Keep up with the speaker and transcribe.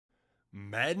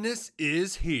Madness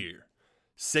is here.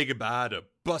 Say goodbye to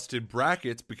busted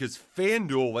brackets because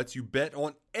FanDuel lets you bet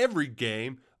on every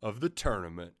game of the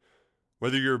tournament.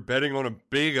 Whether you're betting on a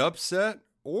big upset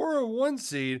or a one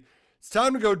seed, it's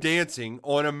time to go dancing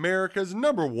on America's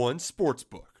 #1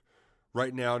 sportsbook.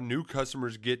 Right now, new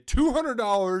customers get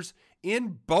 $200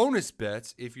 in bonus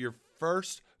bets if your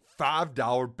first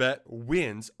 $5 bet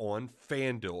wins on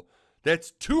FanDuel.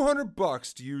 That's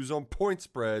 $200 to use on point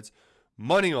spreads,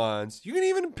 money lines. You can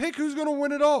even pick who's going to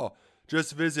win it all.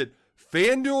 Just visit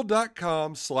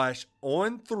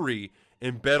FanDuel.com/on3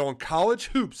 and bet on college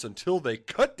hoops until they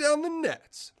cut down the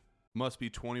nets. Must be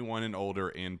 21 and older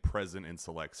and present in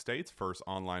select states. First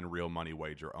online real money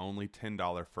wager only.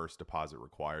 $10 first deposit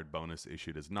required. Bonus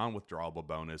issued as non-withdrawable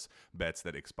bonus. Bets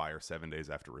that expire 7 days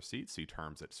after receipt. See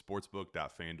terms at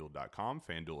sportsbook.fanduel.com.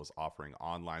 FanDuel is offering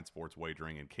online sports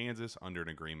wagering in Kansas under an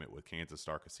agreement with Kansas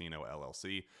Star Casino,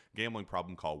 LLC. Gambling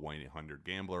problem? Call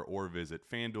 1-800-GAMBLER or visit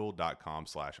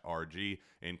fanduel.com/RG.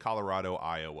 In Colorado,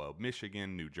 Iowa,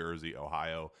 Michigan, New Jersey,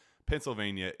 Ohio,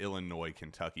 Pennsylvania, Illinois,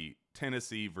 Kentucky,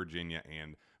 Tennessee, Virginia,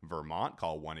 and Vermont.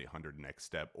 Call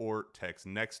 1-800-NEXT-STEP or text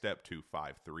NEXT-STEP to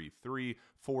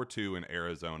 53342. In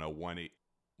Arizona,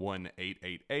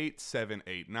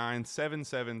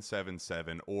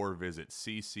 1-888-789-7777 or visit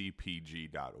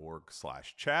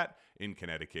ccpg.org/chat. In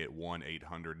Connecticut,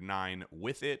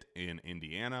 1-800-9-WITH-IT. In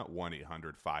Indiana,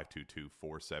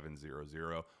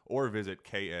 1-800-522-4700 or visit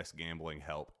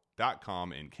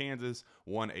ksgamblinghelp.com. In Kansas,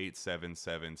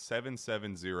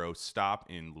 1-877-770-STOP.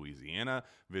 In Louisiana,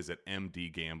 visit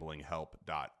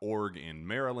mdgamblinghelp.org. In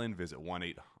Maryland, visit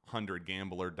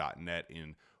 1-800-gambler.net.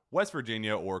 In West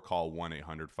Virginia, or call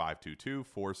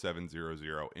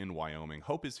 1-800-522-4700. In Wyoming,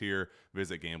 hope is here.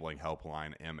 Visit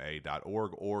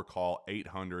gamblinghelplinema.org or call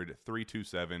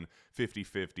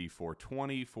 800-327-5050 for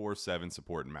 24/7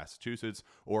 support in Massachusetts,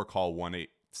 or call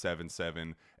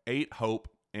 1-877-8-HOPE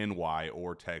NY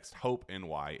or text Hope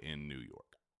NY in New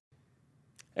York.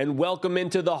 And welcome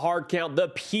into the Hard Count, the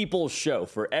people's show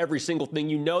for every single thing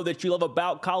you know that you love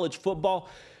about college football.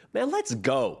 Man, let's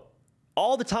go.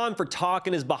 All the time for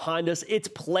talking is behind us. It's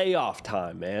playoff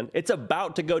time, man. It's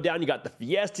about to go down. You got the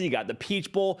Fiesta, you got the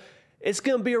Peach Bowl. It's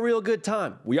going to be a real good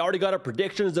time. We already got our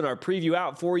predictions and our preview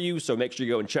out for you, so make sure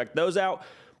you go and check those out.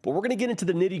 But we're going to get into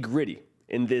the nitty-gritty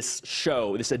in this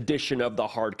show, this edition of the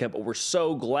Hard Count. But we're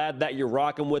so glad that you're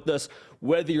rocking with us.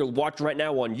 Whether you're watching right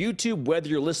now on YouTube, whether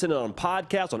you're listening on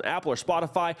podcasts, on Apple or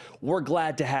Spotify, we're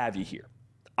glad to have you here.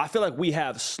 I feel like we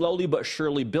have slowly but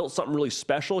surely built something really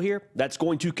special here that's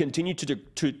going to continue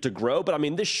to grow. But I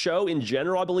mean, this show in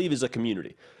general, I believe, is a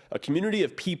community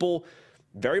of people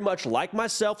very much like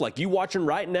myself, like you watching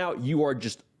right now. You are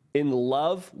just in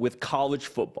love with college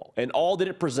football and all that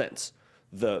it presents.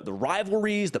 The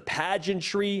rivalries, the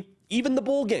pageantry, even the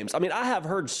bowl games. I mean, I have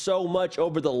heard so much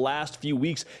over the last few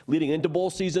weeks leading into bowl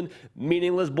season.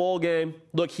 Meaningless bowl game.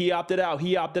 Look, he opted out.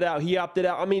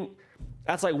 I mean,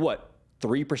 that's like what?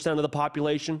 3% of the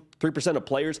population? 3% of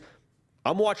players?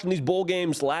 I'm watching these bowl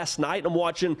games last night. I'm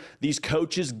watching these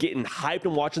coaches getting hyped.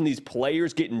 I'm watching these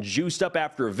players getting juiced up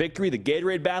after a victory, the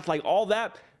Gatorade bath, like all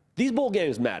that. These bowl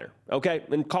games matter, okay?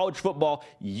 And college football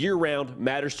year-round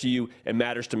matters to you and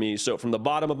matters to me. So from the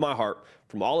bottom of my heart,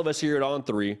 from all of us here at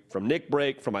On3, from Nick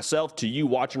Brake, from myself, to you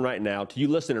watching right now, to you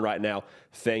listening right now,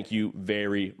 thank you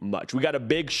very much. We got a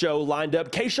big show lined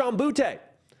up. Kayshon Boutte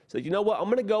said, you know what? I'm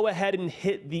going to go ahead and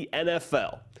hit the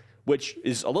NFL, which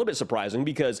is a little bit surprising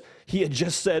because he had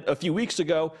just said a few weeks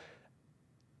ago,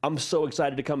 I'm so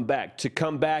excited to come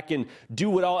back and do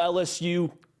what all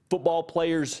LSU football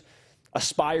players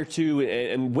aspire to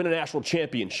and win a national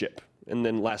championship. And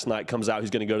then last night comes out he's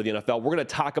going to go to the NFL. We're going to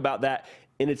talk about that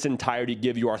in its entirety,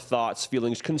 give you our thoughts,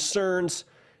 feelings, concerns,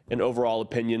 and overall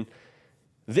opinion.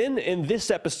 Then in this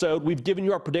episode, we've given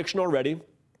you our prediction already.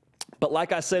 But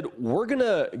like I said, we're going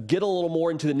to get a little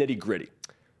more into the nitty-gritty.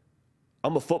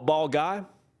 I'm a football guy,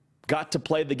 got to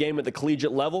play the game at the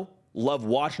collegiate level, love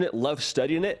watching it, love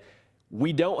studying it.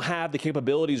 We don't have the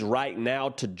capabilities right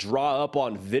now to draw up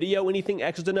on video anything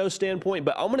X's and O's standpoint,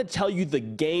 but I'm going to tell you the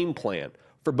game plan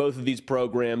for both of these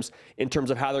programs in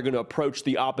terms of how they're going to approach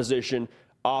the opposition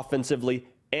offensively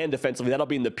and defensively. That'll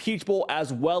be in the Peach Bowl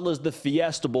as well as the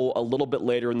Fiesta Bowl a little bit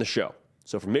later in the show.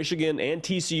 So for Michigan and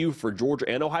TCU, for Georgia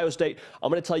and Ohio State, I'm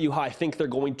going to tell you how I think they're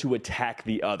going to attack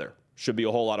the other. Should be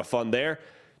a whole lot of fun there.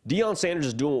 Deion Sanders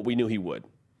is doing what we knew he would.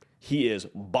 He is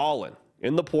balling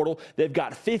in the portal. They've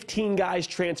got 15 guys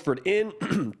transferred in,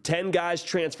 10 guys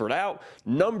transferred out.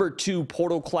 Number 2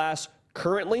 portal class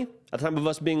currently, at the time of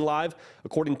us being live,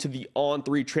 according to the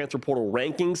On3 transfer portal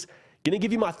rankings. Going to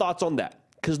give you my thoughts on that.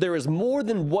 because there is more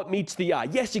than what meets the eye.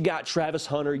 Yes, you got Travis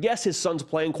Hunter. Yes, his son's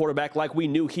playing quarterback like we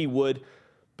knew he would,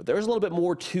 but there's a little bit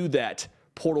more to that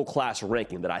portal class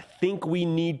ranking that I think we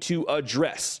need to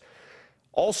address.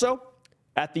 Also,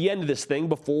 at the end of this thing,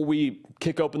 before we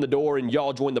kick open the door and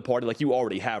y'all join the party like you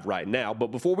already have right now,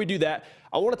 but before we do that,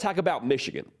 I want to talk about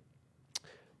Michigan,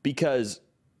 because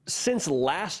since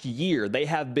last year, they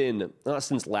have been, not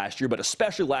since last year, but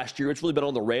especially last year, it's really been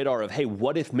on the radar of, hey,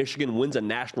 what if Michigan wins a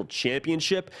national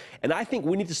championship? And I think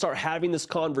we need to start having this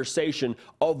conversation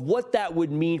of what that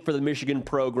would mean for the Michigan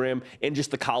program and just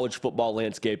the college football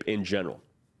landscape in general.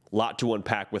 A lot to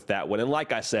unpack with that one. And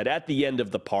like I said, at the end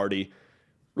of the party,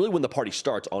 really when the party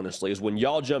starts, honestly, is when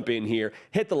y'all jump in here,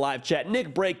 hit the live chat.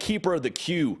 Nick Brake, keeper of the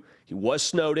queue. He was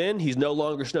snowed in. He's no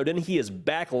longer snowed in. He is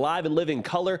back live and living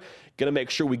color. Going to make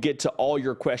sure we get to all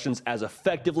your questions as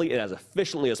effectively and as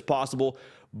efficiently as possible.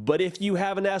 But if you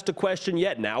haven't asked a question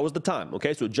yet, now is the time.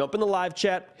 Okay, so jump in the live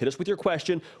chat. Hit us with your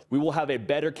question. We will have a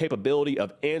better capability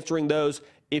of answering those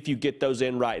if you get those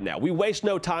in right now. We waste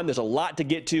no time. There's a lot to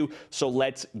get to, so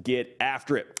let's get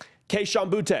after it.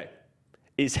 Kayshon Boutte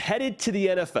is headed to the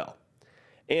NFL.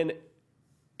 And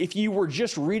if you were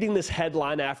just reading this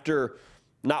headline after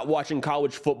not watching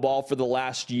college football for the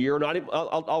last year,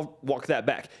 I'll walk that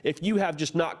back. If you have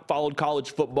just not followed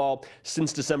college football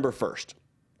since December 1st,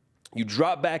 you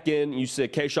drop back in, you say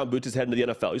Kayshon Boutte is heading to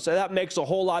the NFL. You say that makes a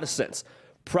whole lot of sense.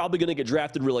 Probably going to get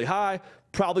drafted really high,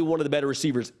 probably one of the better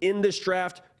receivers in this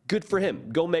draft. Good for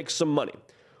him. Go make some money.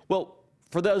 Well,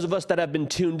 for those of us that have been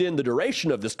tuned in the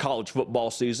duration of this college football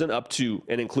season up to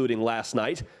and including last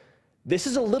night, this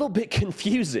is a little bit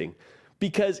confusing,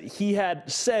 because he had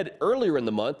said earlier in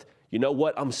the month, you know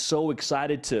what, I'm so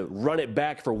excited to run it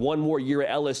back for one more year at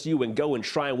LSU and go and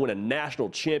try and win a national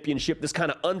championship, this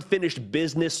kind of unfinished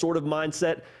business sort of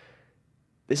mindset.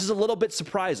 This is a little bit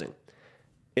surprising.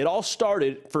 It all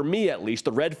started, for me at least,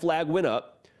 the red flag went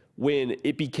up when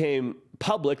it became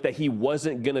public that he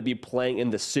wasn't going to be playing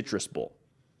in the Citrus Bowl.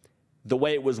 The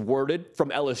way it was worded from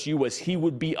LSU was he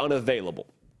would be unavailable.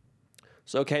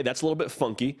 So, okay, that's a little bit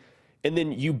funky. And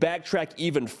then you backtrack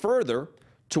even further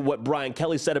to what Brian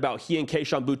Kelly said about he and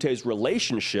Kayshon Boutte's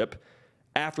relationship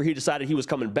after he decided he was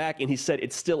coming back, and he said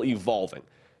it's still evolving.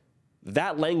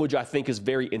 That language, I think, is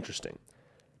very interesting,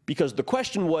 because the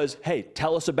question was, hey,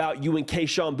 tell us about you and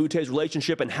Kayshon Boutte's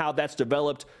relationship and how that's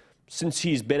developed since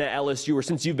he's been at LSU, or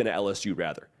since you've been at LSU,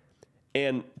 rather.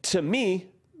 And to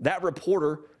me, that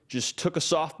reporter just took a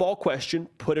softball question,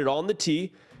 put it on the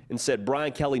tee, and said,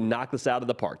 Brian Kelly knocked this out of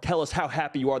the park. Tell us how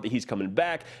happy you are that he's coming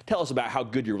back. Tell us about how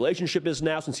good your relationship is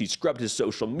now since he scrubbed his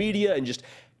social media, and just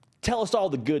tell us all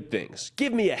the good things.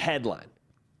 Give me a headline.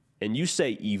 And you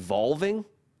say evolving?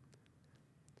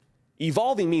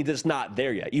 Evolving means it's not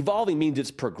there yet. Evolving means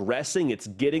it's progressing, it's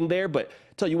getting there. But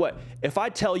tell you what, if I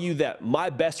tell you that my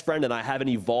best friend and I have an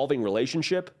evolving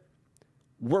relationship,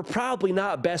 we're probably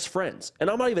not best friends. And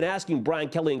I'm not even asking Brian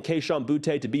Kelly and Kayshon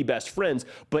Boutte to be best friends,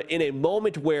 but in a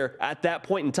moment where at that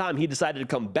point in time he decided to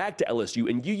come back to LSU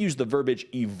and you use the verbiage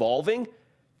evolving,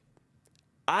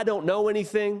 I don't know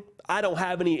anything. I don't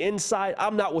have any insight.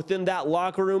 I'm not within that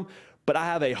locker room, but I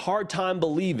have a hard time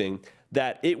believing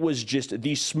that it was just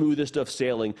the smoothest of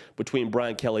sailing between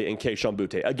Brian Kelly and Kayshon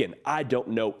Boutte. Again, I don't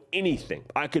know anything.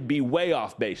 I could be way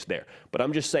off base there, but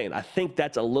I'm just saying, I think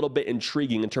that's a little bit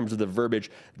intriguing in terms of the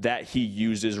verbiage that he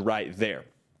uses right there.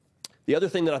 The other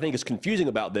thing that I think is confusing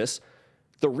about this,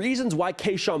 the reasons why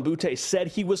Kayshon Boutte said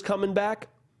he was coming back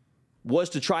was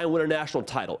to try and win a national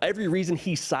title. Every reason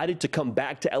he cited to come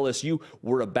back to LSU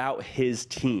were about his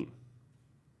team.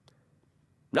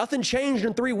 Nothing changed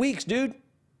in 3 weeks, dude.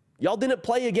 Y'all didn't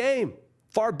play a game.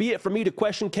 Far be it for me to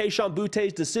question Kayshon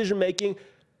Boutte's decision-making,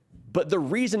 but the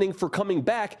reasoning for coming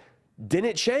back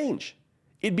didn't change.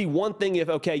 It'd be one thing if,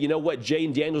 okay, you know what,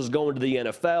 Jaden Daniels is going to the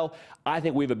NFL. I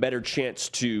think we have a better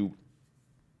chance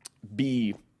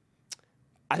winning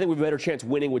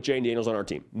with Jaden Daniels on our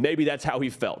team. Maybe that's how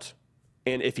he felt.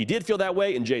 And if he did feel that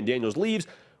way and Jaden Daniels leaves,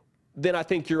 then I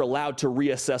think you're allowed to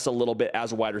reassess a little bit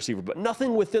as a wide receiver. But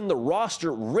nothing within the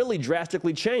roster really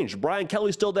drastically changed. Brian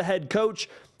Kelly's still the head coach,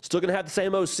 still going to have the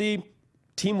same OC.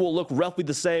 Team will look roughly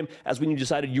the same as when you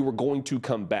decided you were going to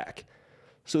come back.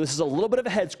 So this is a little bit of a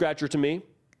head scratcher to me.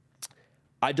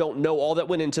 I don't know all that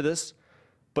went into this,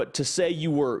 but to say you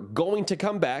were going to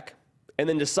come back and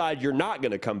then decide you're not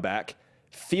going to come back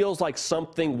feels like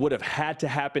something would have had to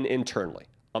happen internally.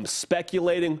 I'm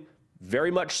speculating.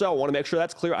 Very much so. I want to make sure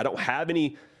that's clear. I don't have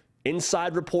any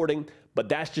inside reporting, but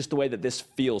that's just the way that this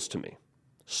feels to me,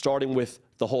 starting with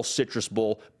the whole Citrus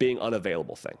Bowl being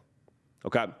unavailable thing.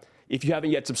 Okay? If you haven't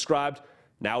yet subscribed,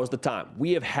 Now is the time.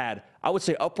 We have had, I would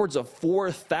say, upwards of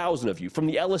 4,000 of you from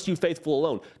the LSU faithful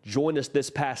alone join us this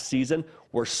past season.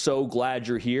 We're so glad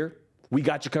you're here. We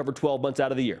got you covered 12 months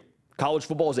out of the year. College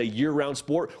football is a year-round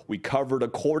sport. We covered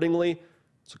accordingly.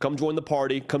 So come join the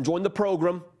party. Come join the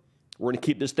program. We're going to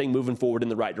keep this thing moving forward in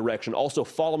the right direction. Also,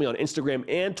 follow me on Instagram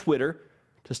and Twitter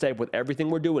to stay up with everything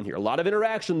we're doing here. A lot of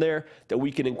interaction there that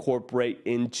we can incorporate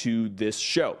into this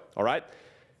show, all right?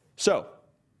 So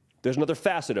there's another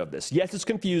facet of this. Yes, it's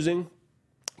confusing.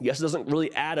 Yes, it doesn't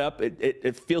really add up.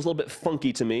 It feels a little bit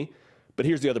funky to me. But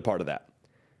here's the other part of that.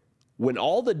 When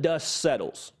all the dust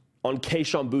settles on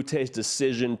Kayshon Boutte's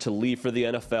decision to leave for the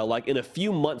NFL, like in a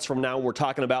few months from now, we're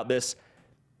talking about this,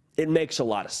 it makes a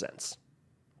lot of sense.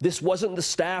 This wasn't the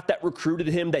staff that recruited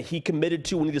him, that he committed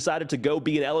to when he decided to go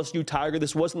be an LSU Tiger.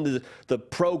 This wasn't the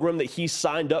program that he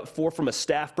signed up for from a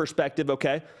staff perspective,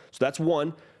 okay? So that's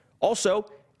one. Also,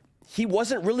 he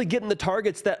wasn't really getting the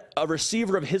targets that a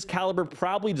receiver of his caliber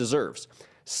probably deserves.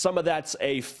 Some of that's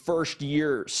a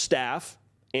first-year staff,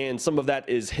 and some of that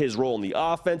is his role in the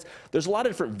offense. There's a lot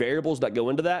of different variables that go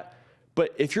into that.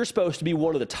 But if you're supposed to be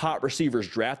one of the top receivers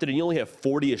drafted and you only have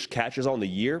 40-ish catches on the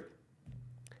year,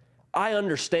 I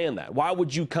understand that. Why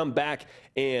would you come back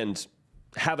and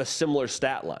have a similar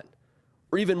stat line?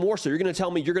 Or even more so, you're going to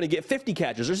tell me you're going to get 50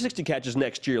 catches or 60 catches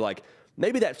next year. Like,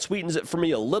 maybe that sweetens it for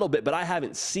me a little bit, but I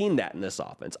haven't seen that in this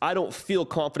offense. I don't feel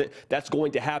confident that's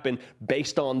going to happen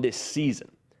based on this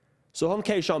season. So if I'm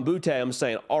Kayshon Boutte, I'm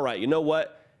saying, all right, you know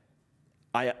what?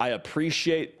 I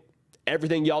appreciate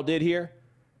everything y'all did here,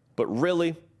 but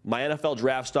really, my NFL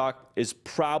draft stock is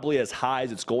probably as high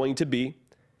as it's going to be.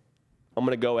 I'm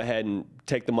going to go ahead and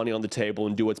take the money on the table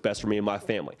and do what's best for me and my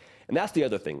family. And that's the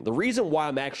other thing. The reason why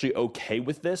I'm actually okay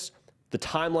with this, the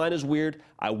timeline is weird.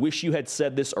 I wish you had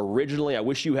said this originally. I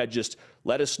wish you had just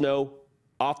let us know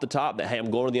off the top that, hey,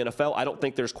 I'm going to the NFL. I don't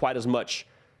think there's quite as much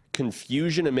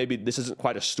confusion, and maybe this isn't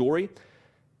quite a story.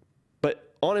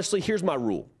 But honestly, here's my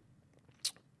rule.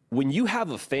 When you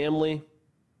have a family,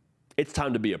 it's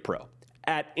time to be a pro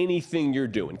at anything you're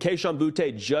doing. Kayshon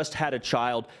Boutte just had a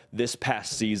child this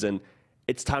past season.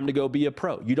 It's time to go be a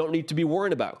pro. You don't need to be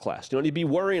worrying about class. You don't need to be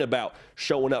worrying about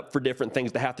showing up for different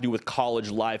things that have to do with college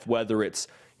life, whether it's,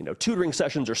 tutoring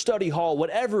sessions or study hall,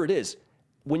 whatever it is.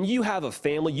 When you have a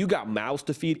family, you got mouths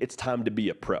to feed, it's time to be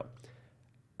a pro.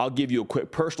 I'll give you a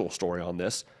quick personal story on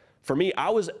this. For me, I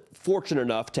was fortunate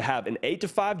enough to have an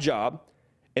 8-to-5 job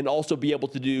and also be able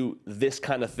to do this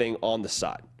kind of thing on the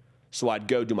side. So I'd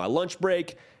go do my lunch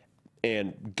break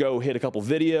and go hit a couple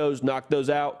videos, knock those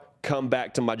out, come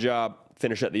back to my job,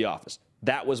 finish at the office.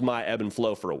 That was my ebb and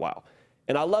flow for a while.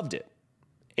 And I loved it.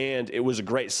 And it was a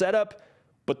great setup.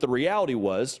 But the reality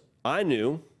was, I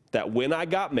knew that when I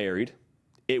got married,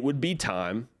 it would be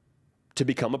time to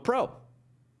become a pro.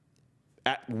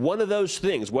 At one of those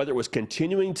things, whether it was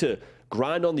continuing to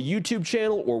grind on the YouTube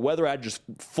channel or whether I'd just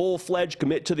full-fledged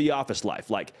commit to the office life.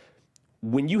 Like,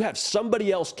 when you have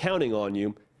somebody else counting on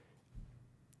you,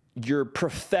 your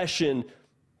profession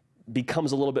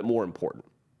becomes a little bit more important.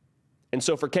 And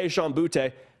so for Kayshon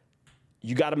Boutte,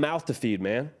 you got a mouth to feed,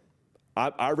 man.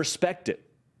 I respect it.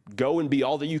 Go and be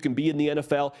all that you can be in the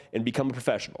NFL and become a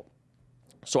professional.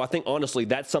 So I think, honestly,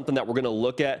 that's something that we're going to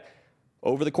look at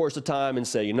over the course of time and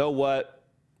say, you know what?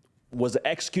 Was it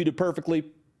executed perfectly?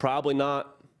 Probably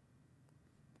not.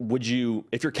 Would you,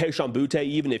 if you're Kayshon Boutte,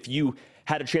 even if you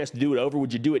had a chance to do it over,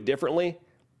 would you do it differently?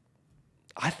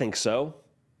 I think so.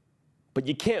 But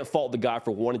you can't fault the guy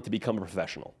for wanting to become a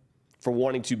professional, for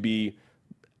wanting to be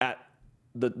at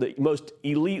the most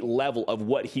elite level of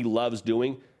what he loves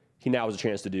doing. He now has a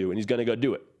chance to do, and he's going to go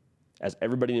do it, as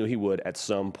everybody knew he would at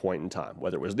some point in time,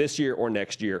 whether it was this year or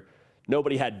next year.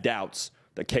 Nobody had doubts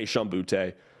that Kayshon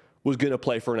Boutte was going to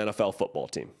play for an NFL football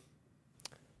team.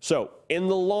 So in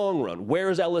the long run, where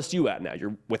is LSU at now?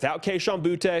 You're without Kayshon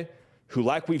Boutte, who,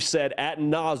 like we've said ad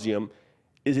nauseum,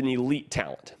 is an elite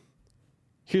talent.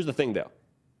 Here's the thing, though.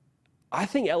 I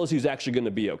think LSU is actually going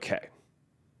to be okay.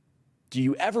 Do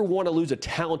you ever want to lose a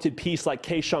talented piece like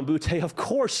Kayshon Boutte? Of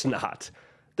course not.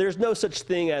 There's no such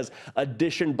thing as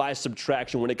addition by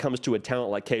subtraction when it comes to a talent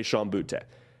like Kayshon Boutte.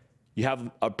 You have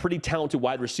a pretty talented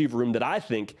wide receiver room that I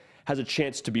think has a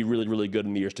chance to be really, really good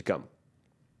in the years to come.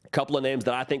 A couple of names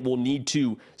that I think will need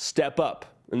to step up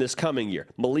in this coming year.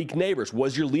 Malik Neighbors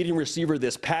was your leading receiver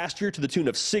this past year to the tune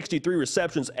of 63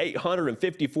 receptions,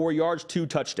 854 yards, 2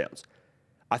 touchdowns.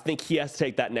 I think he has to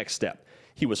take that next step.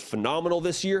 He was phenomenal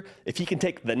this year. If he can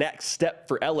take the next step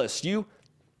for LSU,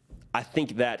 I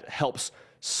think that helps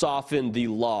soften the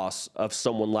loss of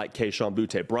someone like Kayshon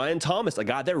Boutte. Brian Thomas, a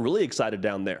guy they're really excited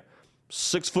down there.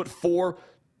 6'4",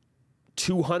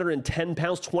 210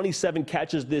 pounds, 27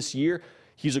 catches this year.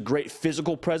 He's a great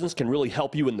physical presence, can really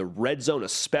help you in the red zone,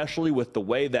 especially with the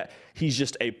way that he's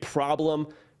just a problem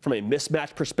from a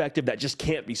mismatch perspective that just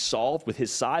can't be solved with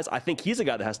his size. I think he's a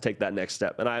guy that has to take that next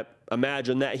step, and I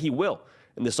imagine that he will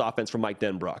in this offense from Mike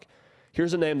Denbrock.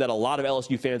 Here's a name that a lot of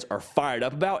LSU fans are fired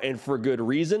up about, and for good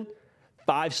reason.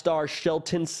 5-star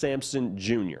Shelton Sampson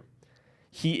Jr.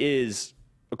 He is,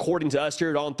 according to us here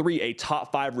at On 3, a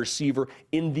top 5 receiver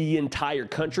in the entire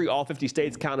country. All 50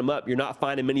 states, count him up. You're not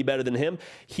finding many better than him.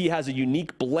 He has a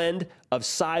unique blend of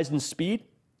size and speed.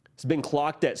 He's been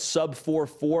clocked at sub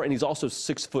 4'4", and he's also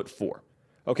 6'4".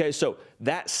 Okay, so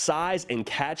that size and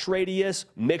catch radius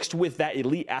mixed with that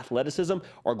elite athleticism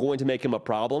are going to make him a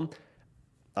problem.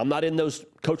 I'm not in those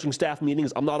coaching staff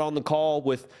meetings. I'm not on the call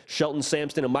with Shelton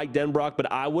Sampson and Mike Denbrock,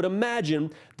 but I would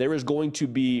imagine there is going to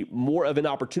be more of an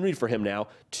opportunity for him now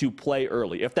to play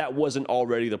early, if that wasn't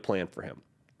already the plan for him.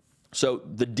 So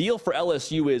the deal for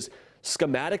LSU is,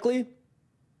 schematically,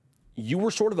 you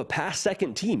were sort of a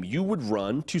pass-second team. You would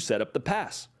run to set up the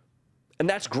pass. And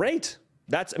that's great.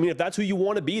 If that's who you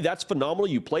want to be, that's phenomenal.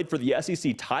 You played for the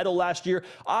SEC title last year.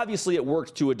 Obviously, it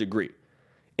works to a degree.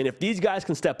 And if these guys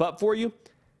can step up for you,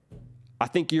 I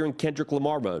think you're in Kendrick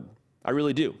Lamar mode. I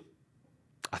really do.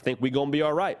 I think we're going to be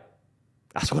all right.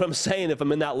 That's what I'm saying if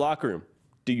I'm in that locker room.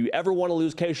 Do you ever want to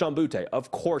lose Kayshon Boutte?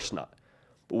 Of course not.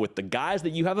 But with the guys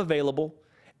that you have available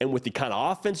and with the kind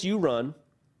of offense you run,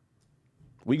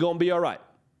 we're going to be all right.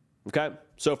 Okay?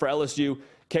 So for LSU,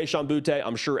 Kayshon Boutte,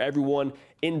 I'm sure everyone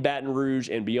in Baton Rouge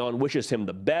and beyond wishes him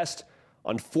the best.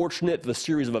 Unfortunate, the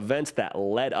series of events that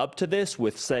led up to this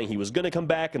with saying he was going to come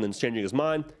back and then changing his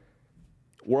mind.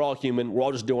 We're all human. We're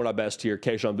all just doing our best here.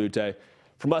 Kayshon Boutte.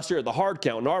 From us here at the Hard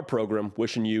Count in our program,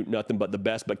 wishing you nothing but the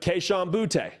best. But Kayshon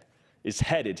Boutte is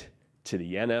headed to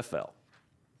the NFL.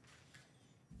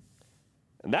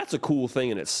 And that's a cool thing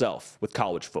in itself with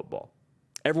college football.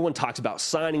 Everyone talks about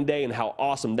signing day and how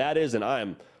awesome that is, and I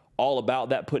am all about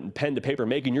that, putting pen to paper,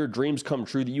 making your dreams come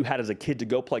true that you had as a kid to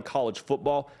go play college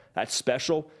football. That's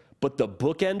special. But the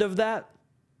bookend of that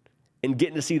and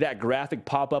getting to see that graphic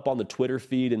pop up on the Twitter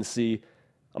feed and see,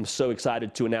 I'm so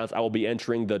excited to announce I will be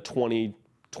entering the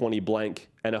 2020 blank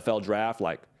NFL draft.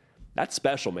 Like, that's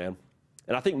special, man.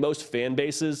 And I think most fan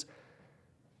bases,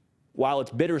 while it's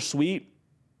bittersweet,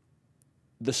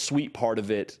 the sweet part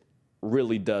of it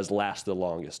really does last the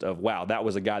longest of, wow, that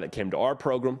was a guy that came to our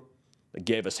program, that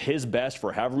gave us his best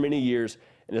for however many years,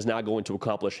 and is now going to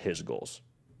accomplish his goals.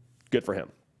 Good for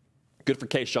him. Good for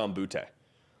Kayshon Boutte.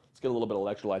 Let's get a little bit of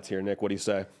electrolytes here, Nick. What do you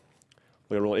say?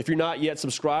 If you're not yet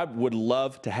subscribed, would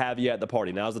love to have you at the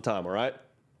party. Now's the time, all right?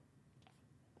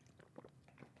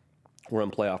 We're in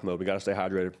playoff mode. We got to stay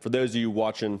hydrated. For those of you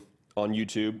watching on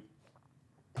YouTube,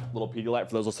 little Pedialyte.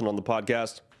 For those listening on the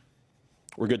podcast,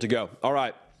 we're good to go. All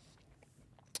right.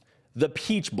 The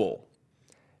Peach Bowl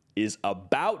is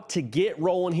about to get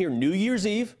rolling here New Year's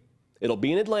Eve. It'll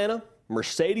be in Atlanta,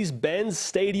 Mercedes-Benz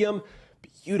Stadium.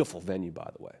 Beautiful venue, by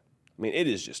the way. I mean, it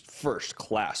is just first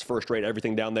class, first rate,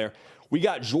 everything down there. We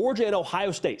got Georgia and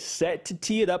Ohio State set to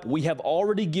tee it up. We have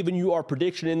already given you our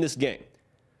prediction in this game.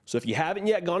 So if you haven't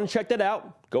yet gone and checked that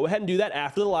out, go ahead and do that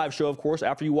after the live show, of course.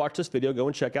 After you watch this video, go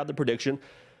and check out the prediction.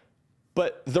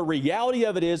 But the reality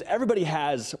of it is everybody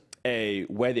has a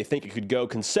way they think it could go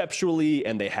conceptually,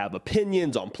 and they have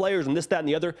opinions on players and this, that, and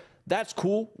the other. That's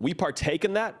cool. We partake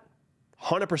in that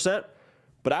 100%.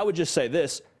 But I would just say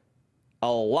this.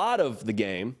 A lot of the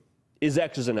game is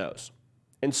X's and O's.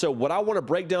 And so what I want to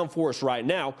break down for us right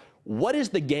now, what is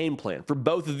the game plan for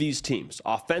both of these teams,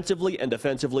 offensively and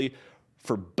defensively,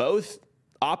 for both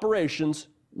operations?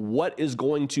 What is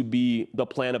going to be the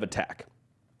plan of attack?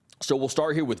 So we'll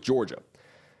start here with Georgia.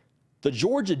 The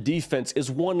Georgia defense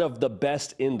is one of the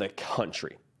best in the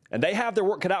country, and they have their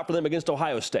work cut out for them against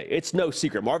Ohio State. It's no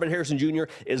secret. Marvin Harrison Jr.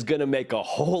 is going to make a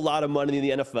whole lot of money in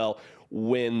the NFL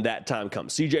when that time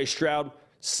comes. C.J. Stroud,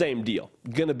 same deal.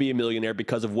 Going to be a millionaire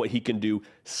because of what he can do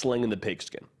slinging the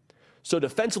pigskin. So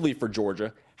defensively for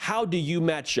Georgia, how do you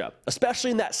match up,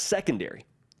 especially in that secondary?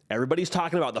 Everybody's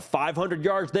talking about the 500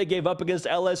 yards they gave up against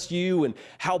LSU and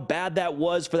how bad that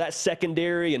was for that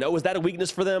secondary, and was that a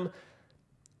weakness for them?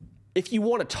 If you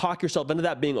want to talk yourself into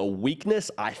that being a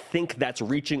weakness, I think that's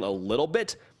reaching a little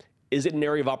bit. Is it an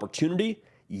area of opportunity?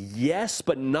 Yes,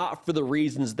 but not for the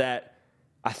reasons that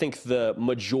I think the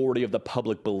majority of the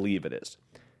public believe it is.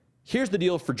 Here's the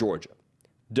deal for Georgia.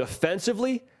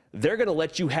 Defensively, they're going to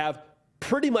let you have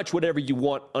pretty much whatever you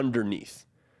want underneath.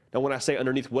 Now, when I say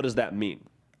underneath, what does that mean?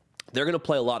 They're going to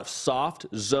play a lot of soft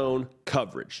zone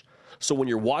coverage. So when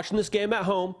you're watching this game at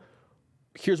home,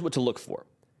 here's what to look for.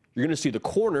 You're going to see the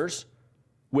corners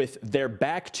with their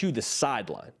back to the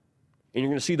sideline. And you're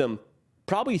going to see them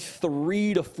probably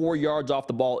 3 to 4 yards off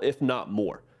the ball, if not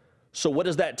more. So what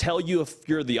does that tell you if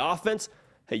you're the offense?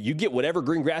 Hey, you get whatever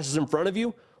green grass is in front of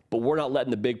you, but we're not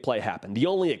letting the big play happen. The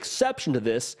only exception to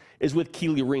this is with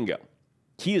Kelee Ringo.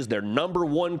 He is their number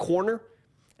one corner,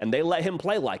 and they let him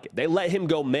play like it. They let him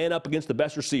go man up against the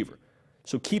best receiver.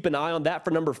 So keep an eye on that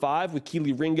for number 5 with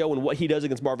Kelee Ringo and what he does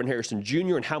against Marvin Harrison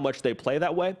Jr. and how much they play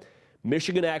that way.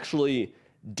 Michigan actually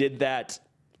did that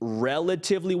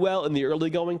relatively well in the early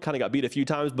going. Kind of got beat a few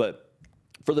times, but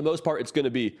for the most part, it's going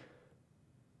to be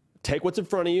take what's in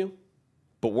front of you,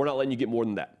 but we're not letting you get more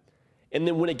than that. And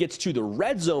then when it gets to the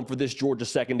red zone for this Georgia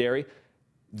secondary,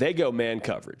 they go man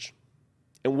coverage.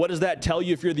 And what does that tell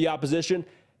you if you're the opposition?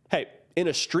 Hey, in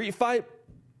a street fight,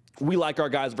 we like our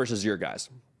guys versus your guys.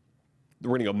 We're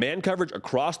going to go man coverage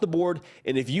across the board.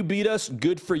 And if you beat us,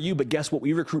 good for you. But guess what?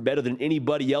 We recruit better than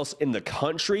anybody else in the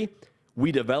country.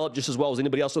 We develop just as well as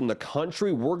anybody else in the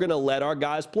country. We're going to let our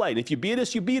guys play. And if you beat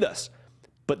us, you beat us.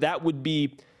 But that would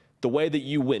be the way that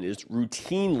you win, is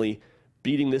routinely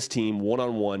beating this team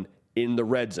one-on-one in the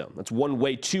red zone. That's one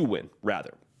way to win,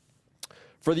 rather.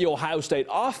 For the Ohio State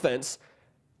offense,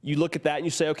 you look at that and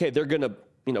you say, okay, they're going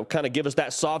to, kind of give us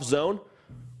that soft zone.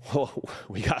 Well,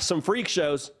 we got some freak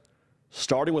shows,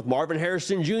 starting with Marvin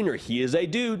Harrison Jr. He is a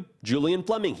dude. Julian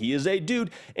Fleming, he is a dude.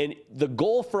 And the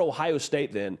goal for Ohio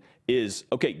State then is,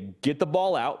 okay, get the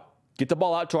ball out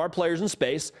to our players in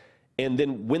space, and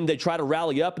then when they try to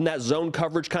rally up in that zone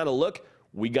coverage kind of look,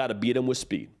 we got to beat them with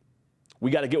speed. We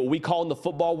got to get what we call in the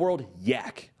football world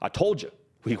YAC. I told you.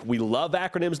 We love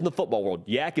acronyms in the football world.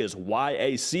 YAC is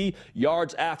YAC,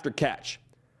 yards after catch.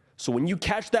 So when you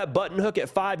catch that button hook at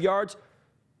 5 yards,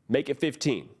 make it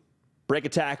 15. Break a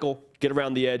tackle, get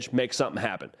around the edge, make something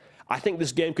happen. I think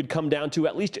this game could come down to,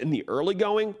 at least in the early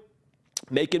going,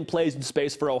 making plays in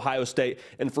space for Ohio State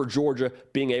and for Georgia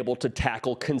being able to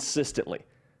tackle consistently.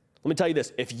 Let me tell you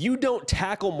this. If you don't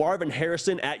tackle Marvin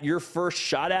Harrison at your first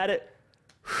shot at it,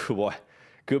 boy,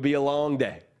 could be a long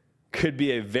day. Could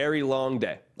be a very long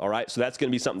day. All right, so that's going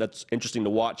to be something that's interesting to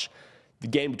watch. The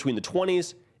game between the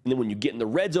 20s, and then when you get in the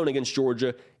red zone against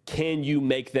Georgia, can you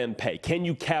make them pay? Can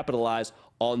you capitalize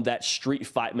on that street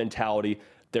fight mentality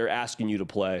they're asking you to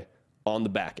play on the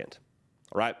back end?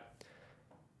 All right,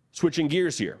 switching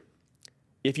gears here.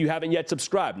 If you haven't yet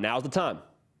subscribed, now's the time.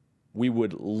 We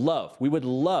would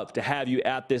love to have you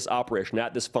at this operation,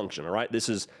 at this function, all right? This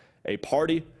is a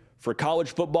party for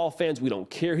college football fans. We don't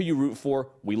care who you root for.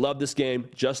 We love this game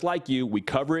just like you. We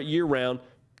cover it year-round.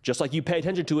 Just like you pay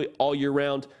attention to it all year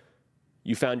round,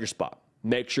 you found your spot.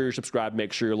 Make sure you're subscribed.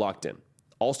 Make sure you're locked in.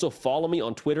 Also, follow me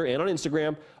on Twitter and on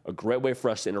Instagram, a great way for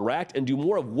us to interact and do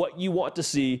more of what you want to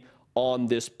see on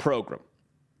this program.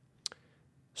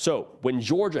 So, when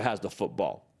Georgia has the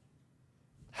football,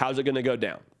 how's it going to go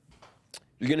down?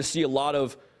 You're going to see a lot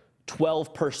of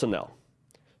 12 personnel.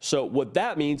 So what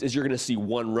that means is you're going to see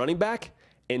 1 running back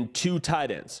and 2 tight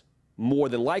ends. More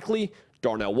than likely,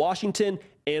 Darnell Washington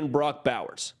and Brock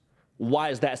Bowers. Why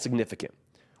is that significant?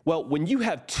 Well, when you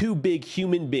have 2 big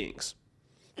human beings,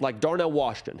 like Darnell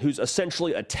Washington, who's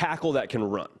essentially a tackle that can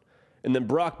run, and then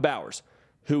Brock Bowers,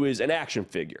 who is an action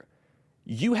figure,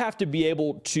 you have to be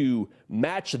able to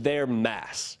match their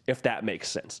mass, if that makes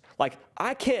sense. Like,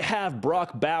 I can't have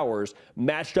Brock Bowers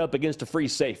matched up against a free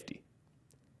safety.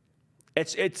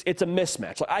 It's a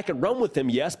mismatch. Like, I can run with him,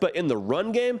 yes, but in the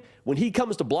run game, when he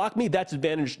comes to block me, that's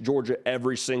advantage Georgia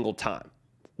every single time.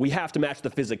 We have to match the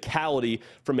physicality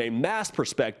from a mass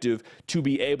perspective to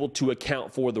be able to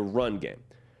account for the run game.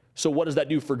 So what does that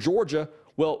do for Georgia?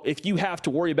 Well, if you have to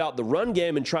worry about the run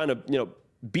game and trying to,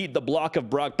 beat the block of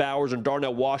Brock Bowers and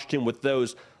Darnell Washington with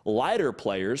those lighter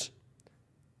players,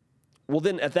 well,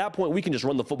 then at that point, we can just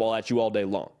run the football at you all day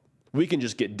long. We can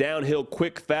just get downhill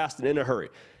quick, fast, and in a hurry.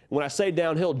 When I say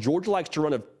downhill, Georgia likes to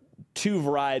run a 2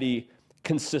 variety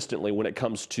consistently when it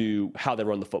comes to how they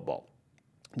run the football.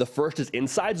 The first is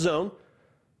inside zone,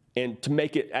 and to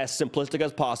make it as simplistic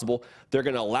as possible, they're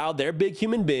going to allow their big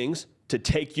human beings to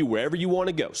take you wherever you want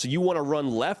to go. So you want to run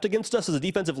left against us as a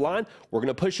defensive line, we're going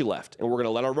to push you left, and we're going to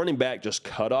let our running back just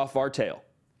cut off our tail.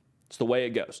 It's the way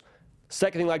it goes.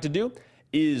 Second thing I like to do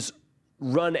is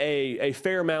run a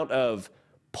fair amount of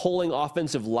pulling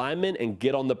offensive linemen and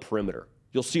get on the perimeter.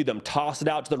 You'll see them toss it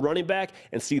out to the running back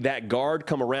and see that guard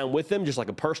come around with them, just like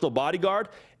a personal bodyguard,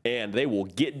 and they will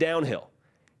get downhill.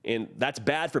 And that's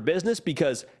bad for business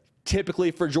because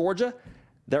typically for Georgia,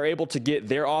 they're able to get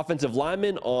their offensive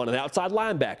lineman on an outside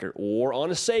linebacker or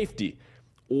on a safety,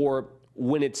 or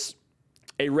when it's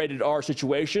a rated R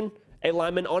situation, a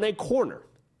lineman on a corner.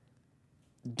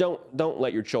 Don't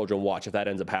let your children watch if that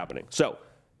ends up happening. So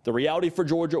the reality for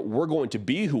Georgia, we're going to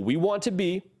be who we want to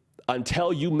be,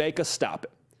 until you make us stop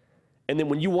it. And then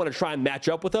when you want to try and match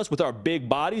up with us with our big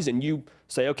bodies and you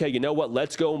say, okay, you know what,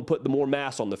 let's go and put the more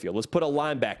mass on the field. Let's put a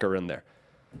linebacker in there.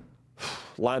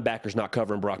 Linebacker's not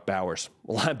covering Brock Bowers.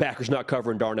 Linebacker's not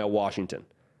covering Darnell Washington.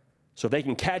 So if they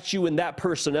can catch you in that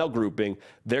personnel grouping,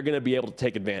 they're going to be able to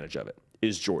take advantage of it,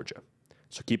 is Georgia.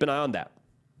 So keep an eye on that.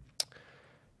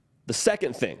 The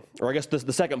second thing, or I guess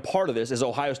the second part of this, is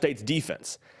Ohio State's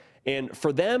defense. And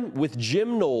for them, with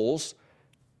Jim Knowles,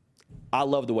 I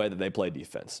love the way that they play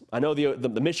defense. I know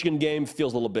the Michigan game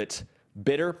feels a little bit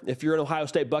bitter if you're an Ohio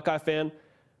State Buckeye fan,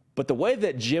 but the way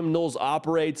that Jim Knowles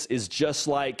operates is just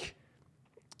like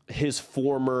his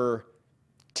former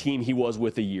team he was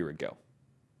with a year ago.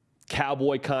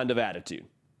 Cowboy kind of attitude.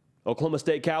 Oklahoma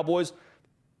State Cowboys,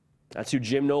 that's who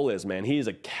Jim Knowles is, man. He is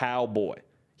a cowboy.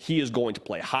 He is going to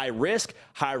play high risk,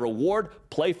 high reward,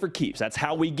 play for keeps. That's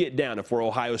how we get down if we're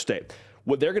Ohio State.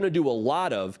 What they're going to do a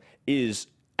lot of is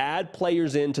add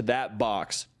players into that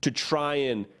box to try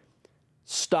and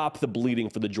stop the bleeding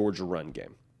for the Georgia run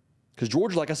game. Because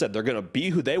Georgia, like I said, they're going to be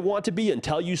who they want to be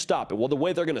until you stop it. Well, the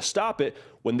way they're going to stop it,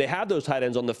 when they have those tight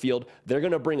ends on the field, they're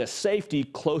going to bring a safety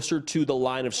closer to the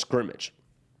line of scrimmage.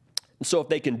 And so if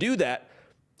they can do that,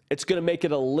 it's going to make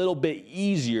it a little bit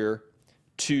easier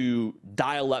to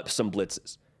dial up some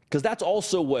blitzes. Because that's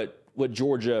also what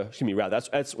Georgia,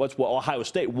 that's what Ohio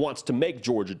State wants to make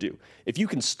Georgia do. If you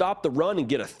can stop the run and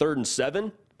get a 3rd and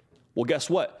 7, well, guess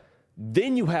what?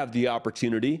 Then you have the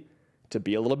opportunity to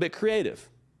be a little bit creative.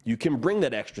 You can bring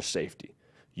that extra safety.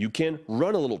 You can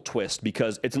run a little twist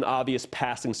because it's an obvious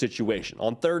passing situation.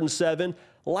 On 3rd and 7,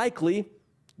 likely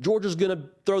Georgia's going to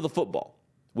throw the football.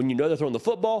 When you know they're throwing the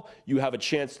football, you have a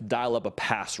chance to dial up a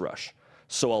pass rush.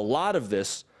 So a lot of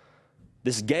this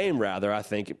game, I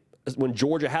think, when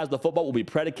Georgia has the football, will be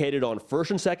predicated on 1st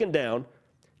and 2nd down.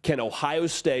 Can Ohio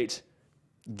State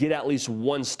get at least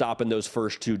one stop in those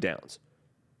first 2 downs?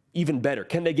 Even better,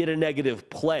 can they get a negative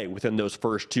play within those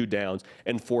first 2 downs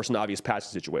and force an obvious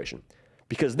passing situation?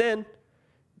 Because then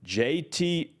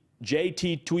JT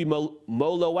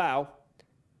Tuimoloau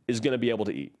is going to be able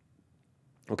to eat.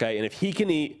 Okay, and if he can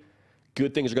eat,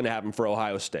 good things are going to happen for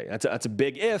Ohio State. That's a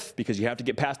big if, because you have to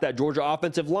get past that Georgia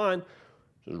offensive line,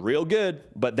 which is real good,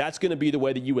 but that's going to be the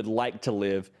way that you would like to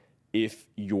live if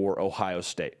you're Ohio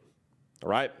State. All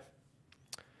right?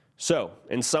 So,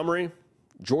 in summary,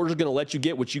 Georgia's going to let you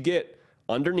get what you get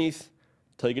underneath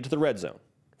until you get to the red zone.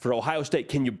 For Ohio State,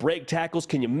 can you break tackles?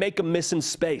 Can you make them miss in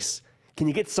space? Can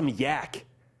you get some yak?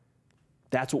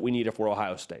 That's what we need if we're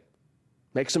Ohio State.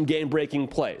 Make some game-breaking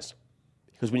plays.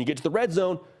 Because when you get to the red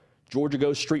zone, Georgia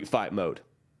goes street fight mode.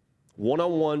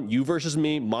 One-on-one, you versus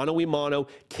me, mano-a-mano.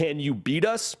 Can you beat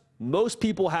us? Most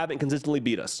people haven't consistently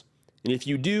beat us. And if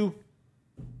you do,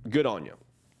 good on you.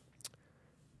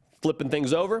 Flipping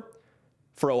things over,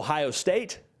 for Ohio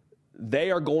State, they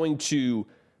are going to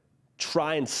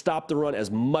try and stop the run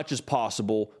as much as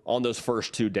possible on those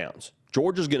first 2 downs.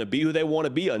 Georgia's going to be who they want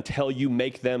to be until you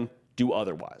make them do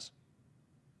otherwise.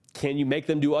 Can you make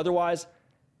them do otherwise?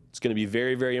 It's going to be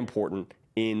very, very important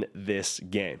in this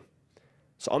game.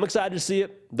 So I'm excited to see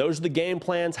it. Those are the game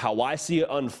plans, how I see it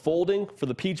unfolding for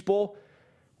the Peach Bowl.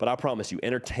 But I promise you,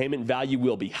 entertainment value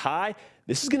will be high.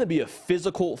 This is going to be a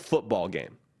physical football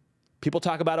game. People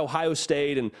talk about Ohio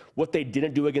State and what they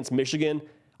didn't do against Michigan.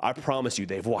 I promise you,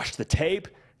 they've watched the tape.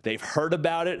 They've heard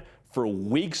about it for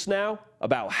weeks now,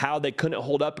 about how they couldn't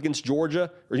hold up against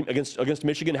Georgia, or against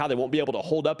Michigan, how they won't be able to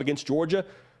hold up against Georgia.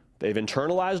 They've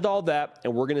internalized all that,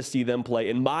 and we're going to see them play,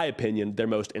 in my opinion, their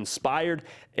most inspired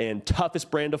and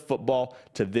toughest brand of football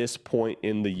to this point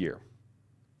in the year.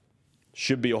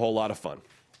 Should be a whole lot of fun.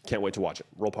 Can't wait to watch it.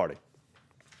 Roll party.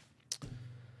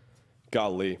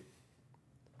 Golly.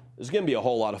 It's going to be a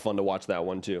whole lot of fun to watch that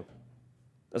one, too.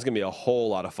 That's going to be a whole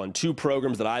lot of fun. 2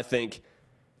 programs that I think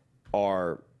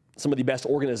are some of the best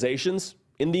organizations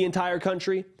in the entire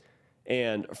country.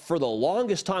 And for the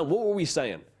longest time, what were we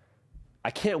saying?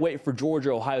 I can't wait for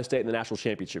Georgia, Ohio State in the national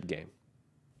championship game.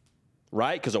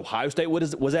 Right? Because Ohio State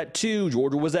was at 2,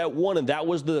 Georgia was at 1, and that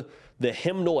was the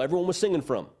hymnal everyone was singing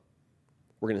from.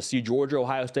 We're going to see Georgia,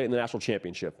 Ohio State in the national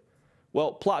championship.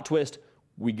 Well, plot twist,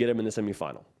 we get them in the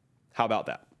semifinal. How about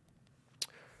that?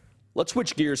 Let's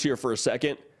switch gears here for a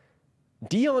second.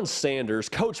 Deion Sanders,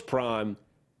 Coach Prime,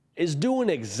 is doing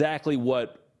exactly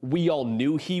what we all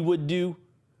knew he would do,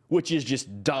 which is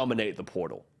just dominate the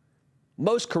portal.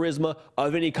 Most charisma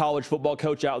of any college football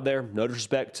coach out there. No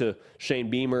disrespect to Shane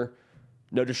Beamer.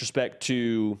 No disrespect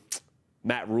to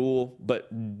Matt Rule.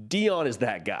 But Deion is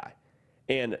that guy.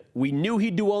 And we knew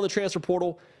he'd do well in the transfer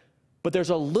portal. But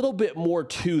there's a little bit more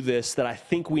to this that I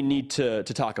think we need to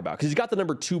talk about, because he's got the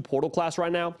number 2 portal class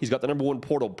right now. He's got the number 1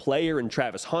 portal player in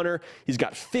Travis Hunter. He's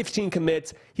got 15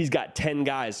 commits. He's got 10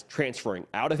 guys transferring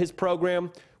out of his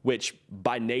program, which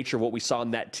by nature, what we saw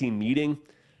in that team meeting,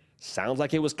 sounds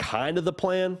like it was kind of the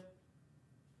plan.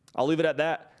 I'll leave it at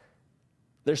that.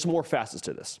 There's some more facets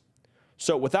to this.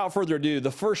 So without further ado,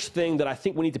 the first thing that I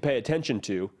think we need to pay attention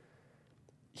to,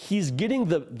 he's getting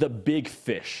the big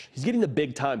fish. He's getting the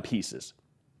big time pieces.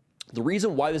 The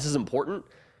reason why this is important,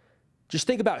 just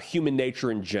think about human nature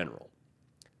in general.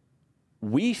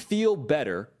 We feel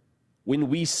better when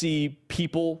we see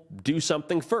people do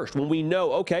something first, when we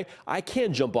know, okay, I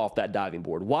can jump off that diving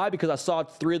board. Why? Because I saw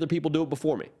 3 other people do it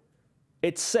before me.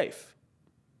 It's safe.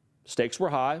 Stakes were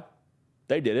high.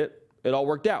 They did it. It all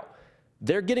worked out.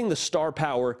 They're getting the star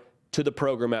power to the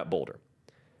program at Boulder,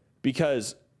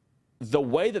 because the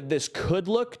way that this could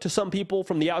look to some people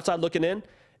from the outside looking in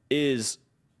is,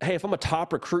 hey, if I'm a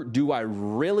top recruit, do I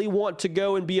really want to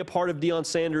go and be a part of Deion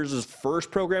Sanders' first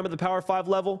program at the Power 5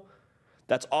 level?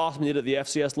 That's awesome. He did it at the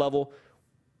FCS level.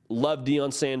 Love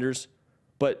Deion Sanders.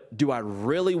 But do I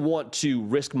really want to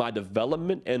risk my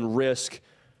development and risk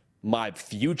my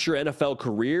future NFL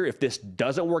career if this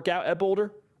doesn't work out at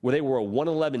Boulder, where they were a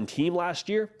 1-11 team last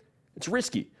year? It's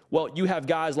risky. Well, you have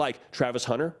guys like Travis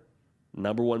Hunter,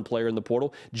 number 1 player in the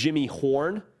portal. Jimmy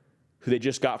Horn, who they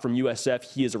just got from USF.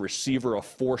 He is a receiver, a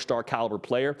 4-star caliber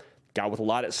player, guy with a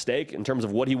lot at stake in terms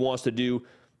of what he wants to do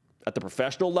at the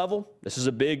professional level. This is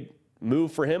a big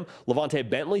move for him. Levante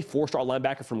Bentley, 4-star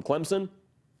linebacker from Clemson.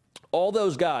 All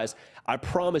those guys, I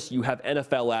promise you, have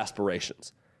NFL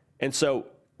aspirations. And so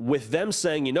with them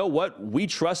saying, you know what, we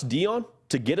trust Deion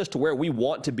to get us to where we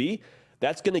want to be,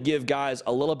 that's going to give guys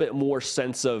a little bit more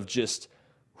sense of just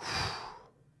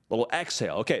little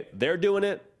exhale. Okay, they're doing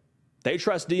it. They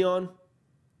trust Deion,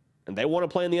 and they want to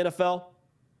play in the NFL.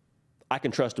 I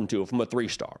can trust them too. If I'm a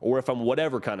 3-star or if I'm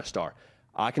whatever kind of star,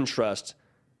 I can trust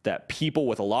that people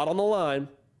with a lot on the line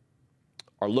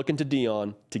are looking to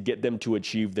Deion to get them to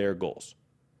achieve their goals.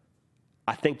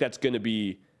 I think that's going to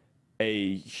be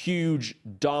a huge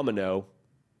domino.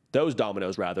 Those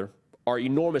dominoes, rather, are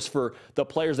enormous for the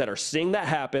players that are seeing that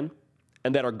happen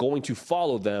and that are going to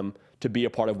follow them to be a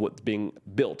part of what's being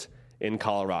built in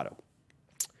Colorado.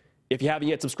 If you haven't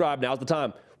yet subscribed, now's the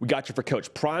time. We got you for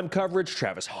Coach Prime coverage,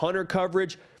 Travis Hunter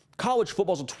coverage. College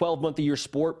football is a 12-month-a-year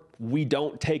sport. We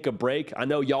don't take a break. I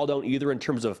know y'all don't either in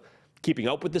terms of keeping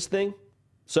up with this thing.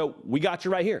 So we got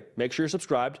you right here. Make sure you're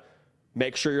subscribed.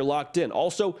 Make sure you're locked in.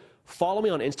 Also, follow me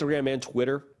on Instagram and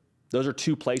Twitter. Those are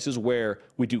 2 places where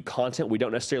we do content we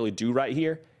don't necessarily do right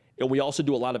here. And we also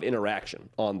do a lot of interaction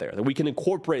on there that we can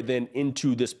incorporate then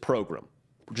into this program,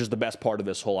 which is the best part of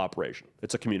this whole operation.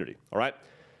 It's a community, all right?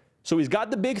 So he's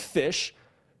got the big fish,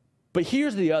 but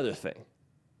here's the other thing.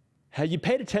 Have you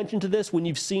paid attention to this when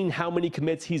you've seen how many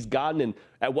commits he's gotten and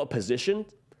at what position?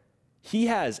 He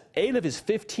has 8 of his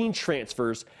 15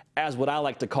 transfers as what I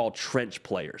like to call trench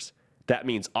players. That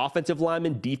means offensive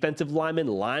linemen, defensive linemen,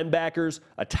 linebackers,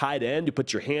 a tight end who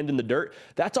puts your hand in the dirt.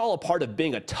 That's all a part of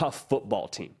being a tough football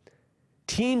team.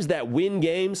 Teams that win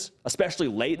games, especially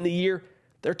late in the year,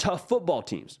 they're tough football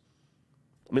teams.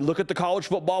 I mean, look at the college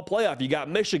football playoff. You got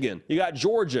Michigan, you got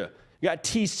Georgia, you got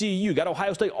TCU, you got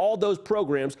Ohio State. All those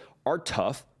programs are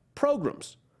tough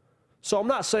programs. So I'm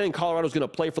not saying Colorado's going to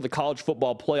play for the college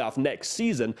football playoff next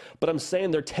season, but I'm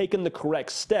saying they're taking the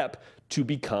correct step to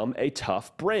become a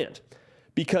tough brand.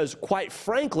 Because quite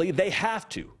frankly, they have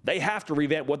to. They have to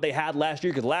revamp what they had last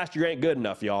year, because last year ain't good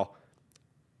enough, y'all.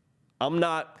 I'm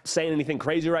not saying anything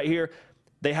crazy right here.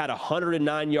 They had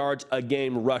 109 yards a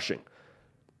game rushing.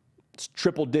 It's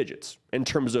triple digits in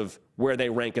terms of where they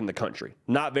rank in the country.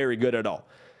 Not very good at all.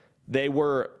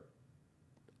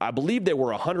 I believe they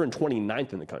were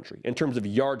 129th in the country in terms of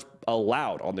yards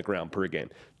allowed on the ground per game.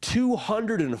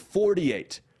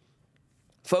 248.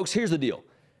 Folks, here's the deal.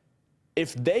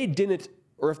 If they didn't,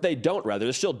 or if they don't rather,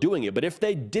 they're still doing it, but if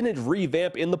they didn't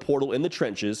revamp in the portal, in the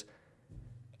trenches,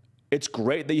 it's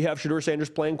great that you have Shedeur Sanders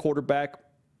playing quarterback.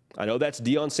 I know that's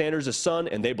Deion Sanders' son,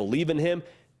 and they believe in him.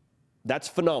 That's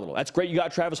phenomenal. That's great. You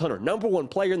got Travis Hunter, number 1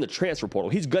 player in the transfer portal.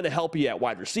 He's going to help you at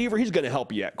wide receiver. He's going to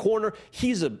help you at corner.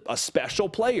 He's a special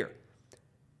player.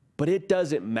 But it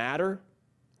doesn't matter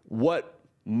what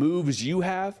moves you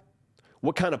have,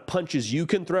 what kind of punches you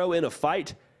can throw in a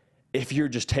fight if you're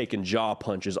just taking jaw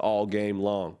punches all game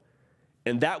long.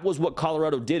 And that was what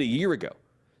Colorado did a year ago.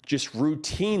 Just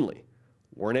routinely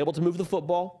weren't able to move the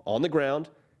football on the ground.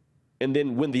 And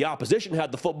then when the opposition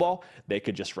had the football, they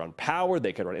could just run power,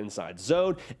 they could run inside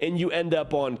zone, and you end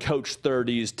up on Coach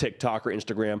 30's TikTok or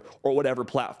Instagram or whatever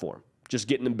platform, just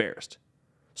getting embarrassed.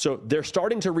 So they're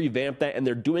starting to revamp that, and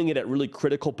they're doing it at really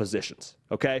critical positions,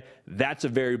 okay? That's a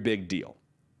very big deal.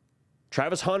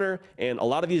 Travis Hunter and a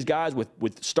lot of these guys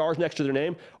with stars next to their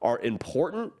name are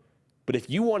important, but if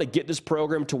you want to get this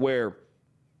program to where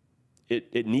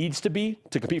it needs to be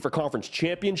to compete for conference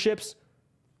championships,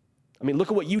 I mean, look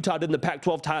at what Utah did in the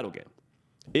Pac-12 title game.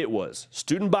 It was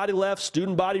student body left,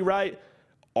 student body right.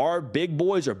 Our big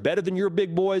boys are better than your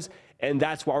big boys, and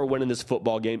that's why we're winning this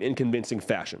football game in convincing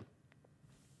fashion.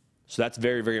 So that's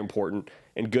very, very important,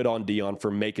 and good on Deion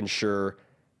for making sure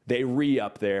they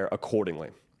re-up there accordingly.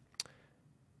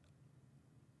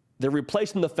 They're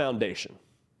replacing the foundation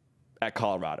at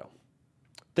Colorado.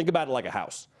 Think about it like a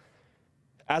house.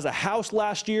 As a house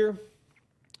last year,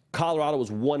 Colorado was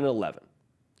 1-11.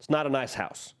 It's not a nice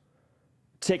house.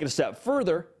 Take it a step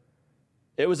further,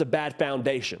 it was a bad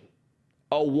foundation,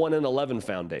 a 1-11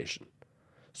 foundation.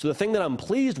 So the thing that I'm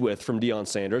pleased with from Deion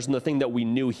Sanders, and the thing that we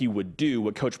knew he would do,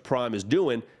 what Coach Prime is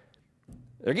doing,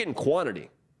 they're getting quantity.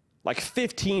 Like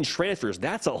 15 transfers,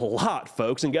 that's a lot,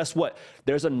 folks. And guess what?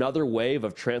 There's another wave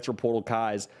of transfer portal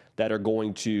guys that are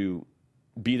going to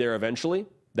be there eventually,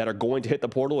 that are going to hit the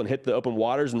portal and hit the open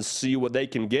waters and see what they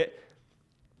can get.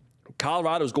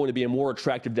 Colorado is going to be a more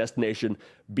attractive destination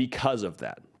because of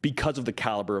that, because of the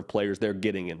caliber of players they're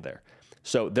getting in there.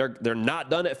 So they're not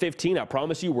done at 15. I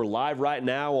promise you, we're live right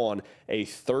now on a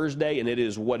Thursday, and it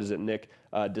is, what is it, Nick?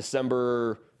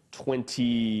 December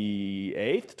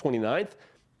 28th, 29th?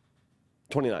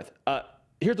 29th.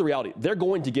 Here's the reality. They're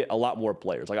going to get a lot more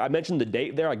players. Like I mentioned the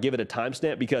date there, I give it a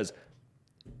timestamp because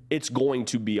it's going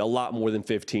to be a lot more than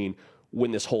 15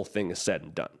 when this whole thing is said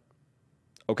and done.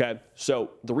 Okay?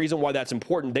 So the reason why that's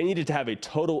important, they needed to have a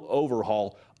total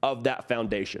overhaul of that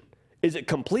foundation. Is it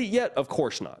complete yet? Of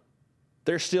course not.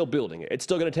 They're still building it. It's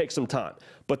still going to take some time.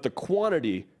 But the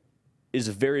quantity is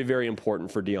very, very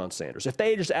important for Deion Sanders. If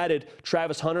they just added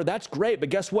Travis Hunter, that's great. But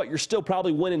guess what? You're still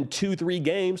probably winning 2-3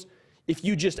 games. If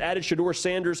you just added Shedeur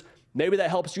Sanders, maybe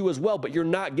that helps you as well. But you're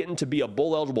not getting to be a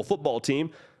bowl-eligible football team.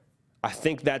 I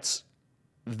think that's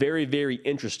very, very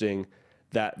interesting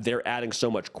that they're adding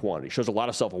so much quantity. Shows a lot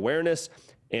of self-awareness.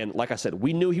 And like I said,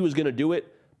 we knew he was going to do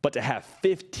it. But to have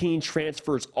 15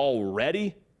 transfers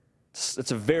already,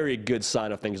 it's a very good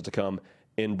sign of things to come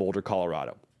in Boulder,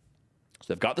 Colorado. So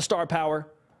they've got the star power,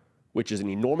 which is an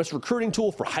enormous recruiting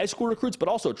tool for high school recruits, but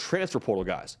also transfer portal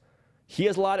guys. He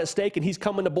has a lot at stake, and he's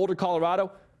coming to Boulder,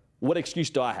 Colorado. What excuse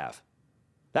do I have?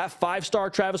 That 5-star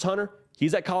Travis Hunter,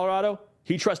 he's at Colorado.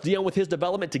 He trusts Deion with his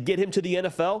development to get him to the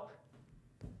NFL.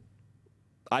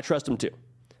 I trust him too.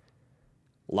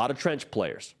 A lot of trench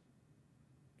players.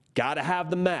 Got to have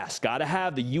the mask. Got to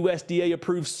have the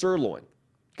USDA-approved sirloin.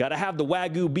 Got to have the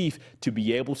Wagyu beef to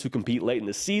be able to compete late in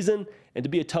the season and to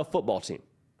be a tough football team.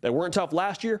 They weren't tough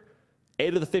last year.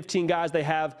 8 of the 15 guys they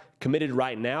have committed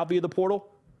right now via the portal,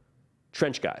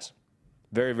 trench guys.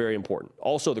 Very, very important.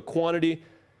 Also, the quantity.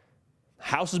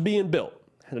 House is being built.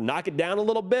 Had to knock it down a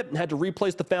little bit and had to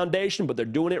replace the foundation, but they're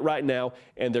doing it right now,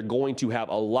 and they're going to have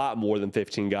a lot more than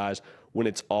 15 guys when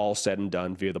it's all said and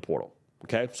done via the portal.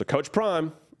 Okay? So Coach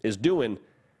Prime is doing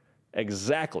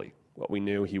exactly what we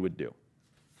knew he would do.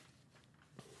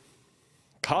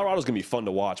 Colorado's going to be fun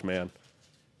to watch, man.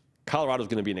 Colorado's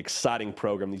going to be an exciting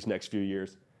program these next few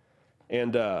years.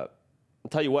 And I'll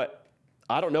tell you what,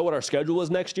 I don't know what our schedule is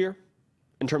next year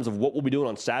in terms of what we'll be doing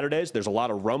on Saturdays. There's a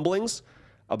lot of rumblings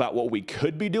about what we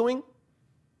could be doing,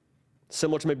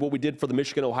 similar to maybe what we did for the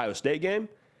Michigan-Ohio State game.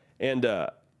 And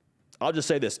I'll just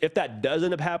say this. If that does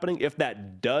end up happening, if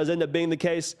that does end up being the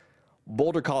case,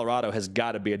 Boulder, Colorado has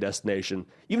got to be a destination.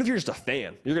 Even if you're just a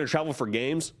fan, you're going to travel for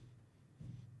games,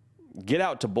 get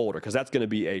out to Boulder because that's going to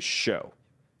be a show.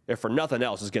 If for nothing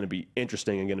else, it's going to be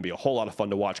interesting and going to be a whole lot of fun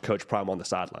to watch Coach Prime on the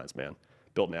sidelines, man.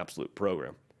 Build an absolute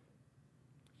program.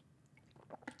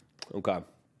 Okay. A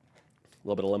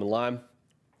little bit of lemon lime.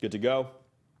 Good to go.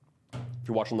 If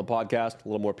you're watching the podcast, a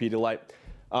little more Pedialyte.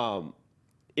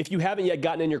 If you haven't yet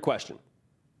gotten in your question,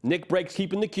 Nick Breaks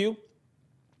keeping the queue,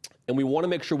 and we want to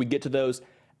make sure we get to those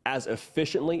as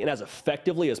efficiently and as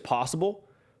effectively as possible.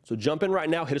 So jump in right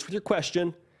now, hit us with your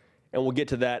question, and we'll get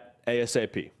to that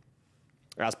ASAP,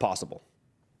 as possible.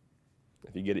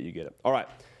 If you get it, you get it. All right,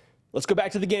 let's go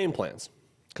back to the game plans.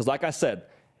 Because like I said,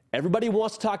 everybody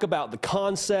wants to talk about the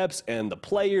concepts and the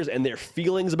players and their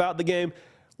feelings about the game.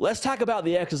 Let's talk about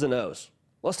the X's and O's.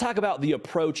 Let's talk about the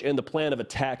approach and the plan of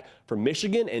attack for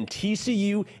Michigan and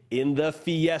TCU in the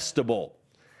Fiesta Bowl.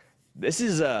 This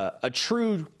is a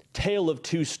true tale of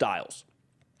two styles.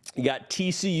 You got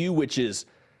TCU, which is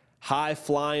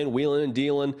high-flying, wheeling and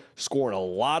dealing, scoring a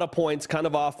lot of points, kind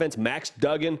of offense. Max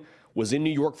Duggan was in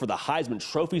New York for the Heisman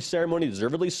Trophy ceremony,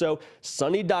 deservedly so.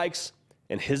 Sonny Dykes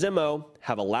and his MO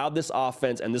have allowed this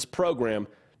offense and this program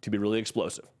to be really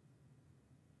explosive.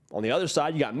 On the other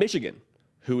side, you got Michigan,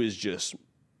 who is just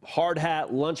hard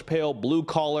hat, lunch pail, blue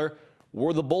collar.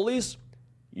 We're the bullies.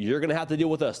 You're going to have to deal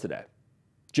with us today.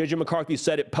 J.J. McCarthy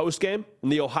said it post-game in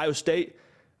the Ohio State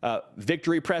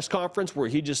victory press conference where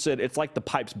he just said it's like the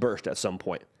pipes burst at some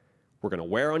point. We're going to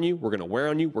wear on you. We're going to wear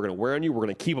on you. We're going to wear on you. We're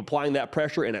going to keep applying that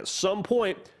pressure. And at some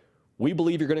point, we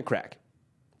believe you're going to crack.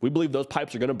 We believe those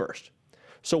pipes are going to burst.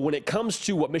 So when it comes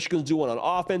to what Michigan's doing on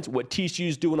offense, what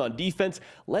TCU's doing on defense,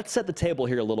 let's set the table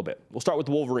here a little bit. We'll start with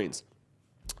the Wolverines.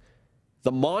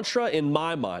 The mantra in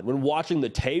my mind when watching the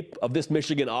tape of this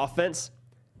Michigan offense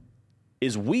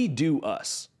is we do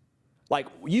us. Like,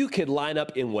 you could line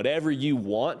up in whatever you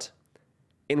want,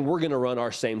 and we're going to run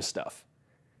our same stuff.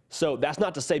 So that's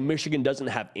not to say Michigan doesn't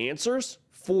have answers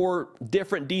for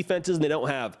different defenses, and they don't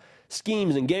have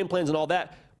schemes and game plans and all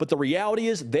that. But the reality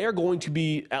is they're going to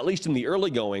be, at least in the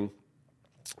early going,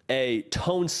 a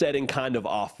tone-setting kind of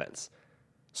offense.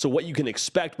 So what you can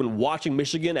expect when watching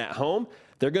Michigan at home,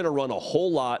 they're going to run a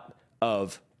whole lot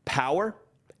of power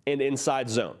and inside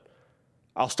zone.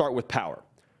 I'll start with power.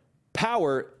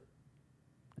 Power,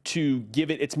 to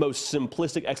give it its most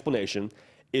simplistic explanation,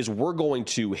 is we're going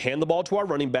to hand the ball to our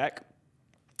running back.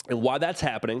 And while that's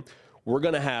happening, we're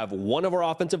going to have one of our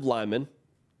offensive linemen,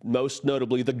 most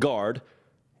notably the guard,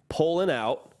 pulling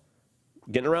out,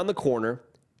 getting around the corner,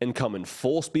 and coming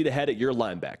full speed ahead at your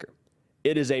linebacker.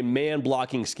 It is a man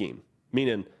blocking scheme,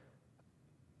 meaning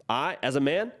I, as a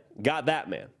man, got that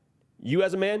man. You,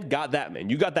 as a man, got that man.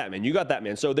 You got that man. You got that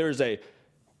man. So there's a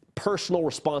personal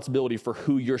responsibility for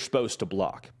who you're supposed to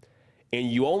block. And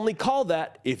you only call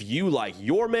that if you like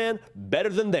your man better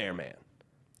than their man.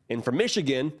 And for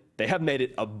Michigan, they have made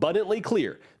it abundantly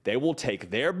clear they will take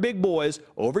their big boys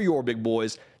over your big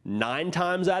boys 9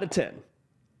 times out of 10.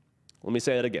 Let me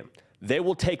say that again. They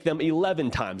will take them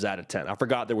 11 times out of 10. I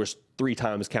forgot there was 3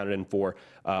 times counted in for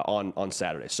on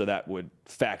Saturday. So that would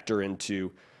factor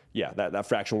into, that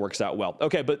fraction works out well.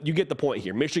 Okay, but you get the point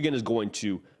here. Michigan is going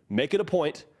to make it a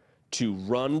point to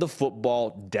run the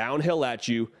football downhill at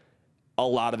you a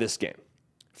lot of this game.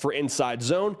 For inside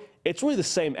zone, it's really the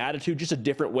same attitude, just a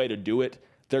different way to do it.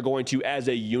 They're going to, as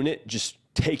a unit, just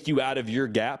take you out of your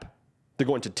gap. They're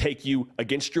going to take you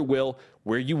against your will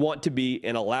where you want to be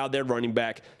and allow their running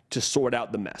back to sort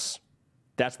out the mess.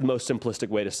 That's the most simplistic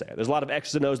way to say it. There's a lot of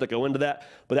X's and O's that go into that,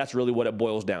 but that's really what it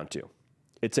boils down to.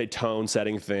 It's a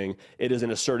tone-setting thing. It is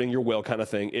an asserting your will kind of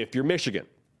thing if you're Michigan.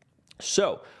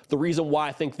 So the reason why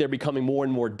I think they're becoming more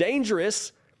and more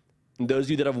dangerous, and those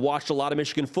of you that have watched a lot of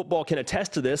Michigan football can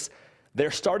attest to this,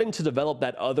 they're starting to develop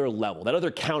that other level, that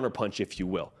other counterpunch, if you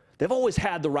will. They've always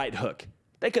had the right hook.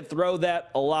 They could throw that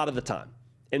a lot of the time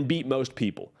and beat most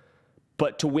people.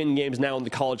 But to win games now in the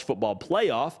college football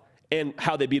playoff and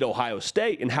how they beat Ohio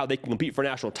State and how they can compete for a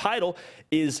national title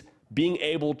is being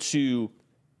able to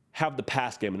have the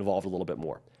pass game involved a little bit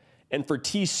more. And for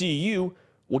TCU,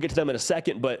 we'll get to them in a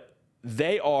second, but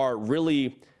they are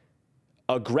really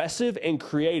aggressive and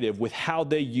creative with how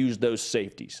they use those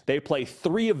safeties. They play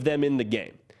 3 of them in the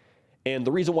game. And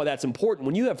the reason why that's important,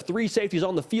 when you have 3 safeties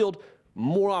on the field,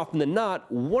 more often than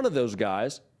not, one of those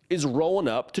guys is rolling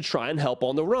up to try and help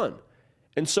on the run.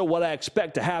 And so what I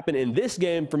expect to happen in this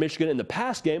game for Michigan in the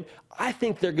pass game, I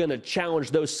think they're going to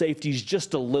challenge those safeties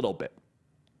just a little bit.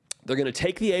 They're going to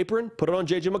take the apron, put it on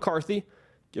J.J. McCarthy,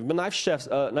 give him a nice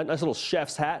little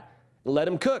chef's hat, and let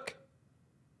him cook.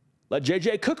 Let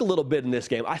J.J. cook a little bit in this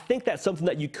game. I think that's something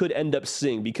that you could end up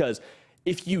seeing because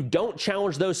if you don't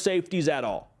challenge those safeties at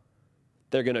all,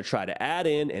 they're going to try to add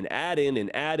in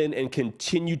and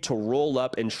continue to roll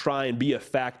up and try and be a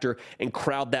factor and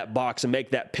crowd that box and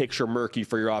make that picture murky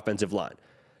for your offensive line.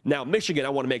 Now, Michigan, I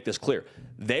want to make this clear.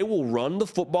 They will run the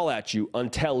football at you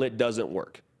until it doesn't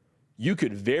work. You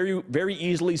could very, very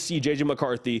easily see J.J.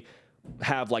 McCarthy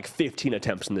have like 15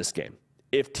 attempts in this game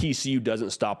if TCU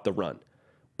doesn't stop the run.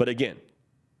 But again,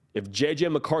 if J.J.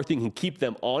 McCarthy can keep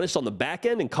them honest on the back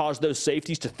end and cause those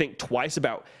safeties to think twice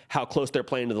about how close they're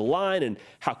playing to the line and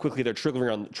how quickly they're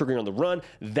triggering on the run,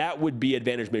 that would be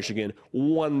advantage Michigan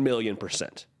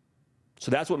 1,000,000%. So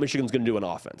that's what Michigan's going to do in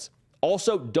offense.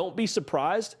 Also, don't be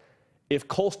surprised if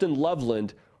Colston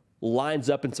Loveland lines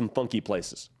up in some funky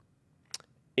places.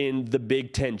 In the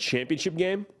Big Ten championship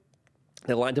game,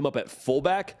 they lined him up at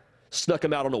fullback, snuck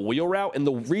him out on a wheel route. And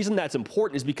the reason that's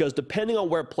important is because depending on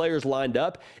where players lined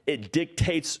up, it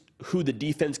dictates who the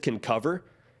defense can cover.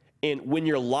 And when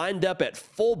you're lined up at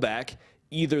fullback,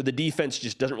 either the defense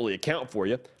just doesn't really account for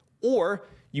you, or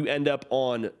you end up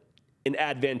on an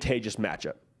advantageous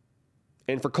matchup.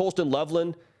 And for Colston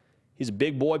Loveland, He's a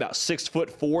big boy, about 6'4",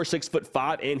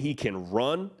 6'5", and he can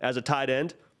run as a tight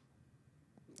end.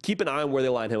 Keep an eye on where they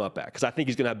line him up at, because I think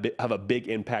he's going to have a big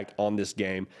impact on this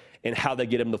game and how they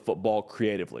get him the football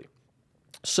creatively.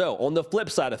 So on the flip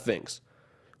side of things,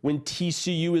 when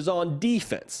TCU is on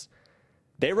defense,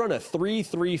 they run a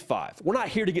 3-3-5. We're not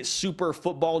here to get super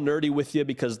football nerdy with you,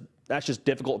 because that's just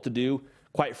difficult to do,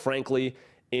 quite frankly,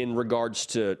 in regards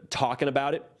to talking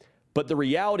about it. But the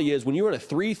reality is, when you run a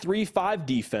 3-3-5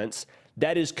 defense,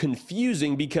 that is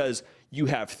confusing because you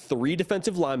have 3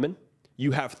 defensive linemen,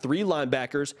 you have 3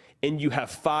 linebackers, and you have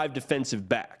 5 defensive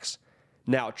backs.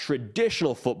 Now,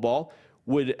 traditional football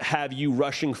would have you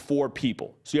rushing 4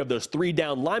 people. So you have those 3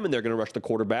 down linemen, they're going to rush the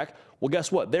quarterback. Well,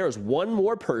 guess what? There is one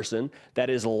more person that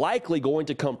is likely going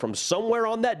to come from somewhere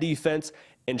on that defense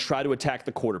and try to attack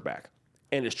the quarterback.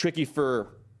 And it's tricky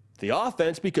for the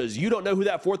offense because you don't know who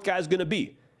that 4th guy is going to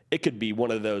be. It could be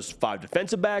one of those 5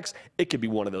 defensive backs. It could be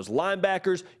one of those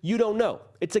linebackers. You don't know.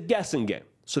 It's a guessing game.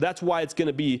 So that's why it's going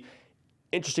to be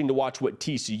interesting to watch what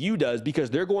TCU does, because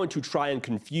they're going to try and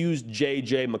confuse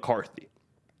J.J. McCarthy.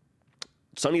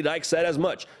 Sonny Dykes said as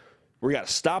much. We got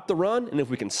to stop the run, and if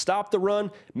we can stop the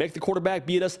run, make the quarterback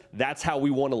beat us, that's how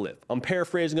we want to live. I'm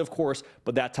paraphrasing, of course,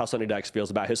 but that's how Sonny Dykes feels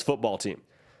about his football team.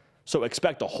 So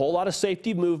expect a whole lot of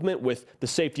safety movement with the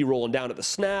safety rolling down at the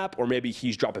snap, or maybe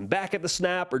he's dropping back at the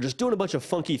snap, or just doing a bunch of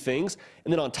funky things.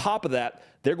 And then on top of that,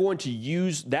 they're going to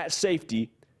use that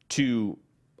safety to,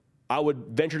 I would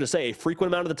venture to say, a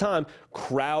frequent amount of the time,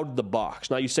 crowd the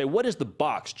box. Now you say, what is the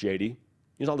box, JD?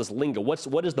 Use all this lingo.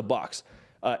 What is the box?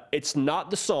 It's not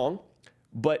the song,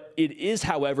 but it is,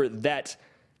 however, that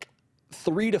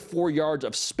 3 to 4 yards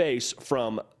of space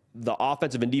from the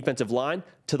offensive and defensive line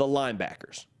to the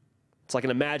linebackers. It's like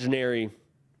an imaginary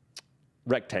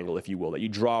rectangle, if you will, that you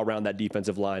draw around that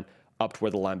defensive line up to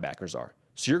where the linebackers are.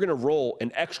 So you're going to roll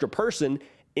an extra person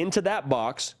into that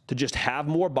box to just have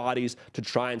more bodies to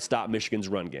try and stop Michigan's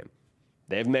run game.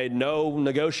 They've made no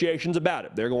negotiations about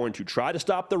it. They're going to try to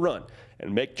stop the run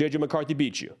and make J.J. McCarthy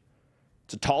beat you.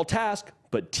 It's a tall task,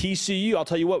 but TCU, I'll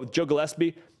tell you what, with Joe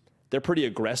Gillespie, they're pretty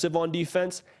aggressive on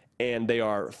defense, and they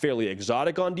are fairly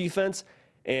exotic on defense,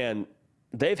 and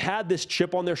they've had this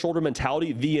chip on their shoulder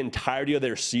mentality the entirety of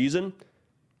their season.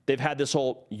 They've had this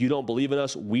whole, you don't believe in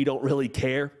us, we don't really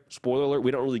care. Spoiler alert,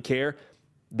 we don't really care.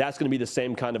 That's going to be the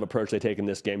same kind of approach they take in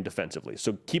this game defensively.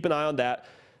 So keep an eye on that.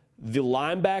 The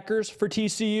linebackers for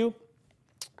TCU,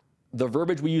 the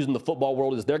verbiage we use in the football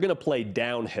world is they're going to play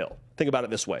downhill. Think about it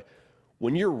this way.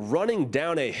 When you're running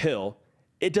down a hill,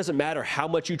 it doesn't matter how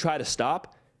much you try to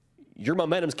stop, your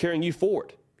momentum's carrying you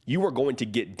forward. You are going to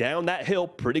get down that hill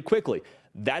pretty quickly.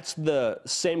 That's the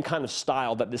same kind of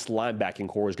style that this linebacking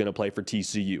core is going to play for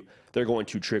TCU. They're going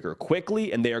to trigger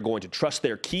quickly, and they are going to trust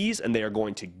their keys, and they are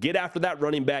going to get after that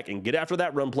running back and get after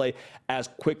that run play as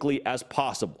quickly as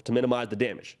possible to minimize the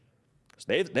damage.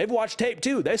 So they've watched tape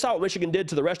too. They saw what Michigan did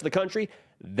to the rest of the country.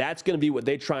 That's going to be what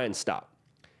they try and stop.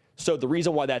 So the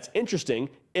reason why that's interesting,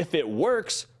 if it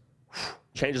works,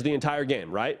 changes the entire game,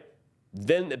 right?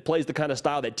 Then it plays the kind of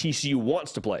style that TCU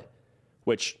wants to play,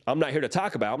 which I'm not here to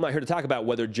talk about. I'm not here to talk about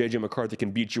whether J.J. McCarthy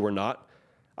can beat you or not.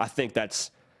 I think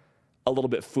that's a little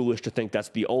bit foolish to think that's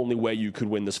the only way you could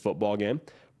win this football game.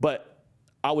 But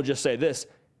I would just say this.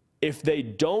 If they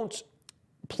don't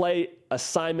play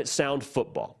assignment sound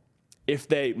football, if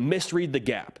they misread the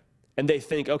gap and they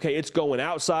think, okay, it's going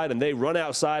outside, and they run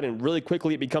outside and really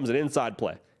quickly it becomes an inside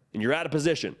play and you're out of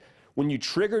position. When you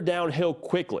trigger downhill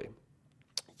quickly,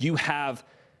 you have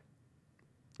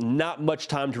not much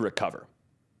time to recover.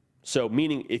 So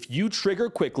meaning if you trigger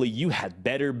quickly, you had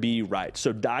better be right.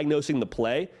 So diagnosing the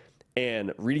play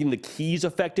and reading the keys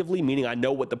effectively, meaning I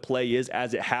know what the play is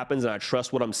as it happens and I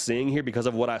trust what I'm seeing here because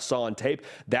of what I saw on tape,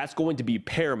 that's going to be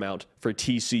paramount for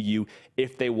TCU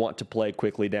if they want to play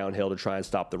quickly downhill to try and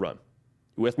stop the run.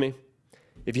 You with me?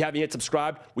 If you haven't yet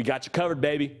subscribed, we got you covered,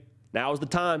 baby. Now is the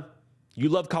time. You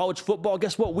love college football.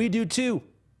 Guess what? We do too.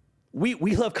 We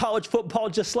love college football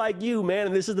just like you, man.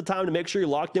 And this is the time to make sure you're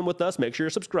locked in with us. Make sure you're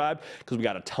subscribed because we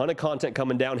got a ton of content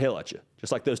coming downhill at you,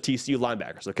 just like those TCU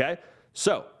linebackers, okay?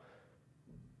 So,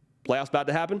 playoffs about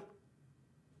to happen.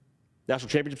 National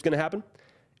championship's going to happen.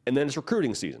 And then it's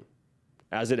recruiting season,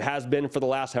 as it has been for the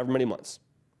last however many months.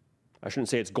 I shouldn't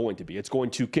say it's going to be. It's going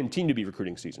to continue to be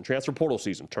recruiting season, transfer portal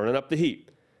season, turning up the heat.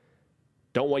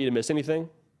 Don't want you to miss anything,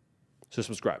 so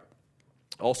subscribe.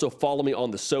 Also, follow me on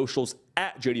the socials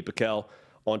at JD Piquel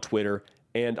on Twitter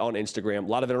and on Instagram. A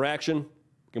lot of interaction.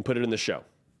 You can put it in the show.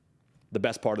 The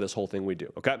best part of this whole thing we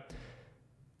do, okay?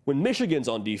 When Michigan's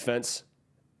on defense,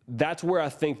 that's where I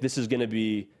think this is going to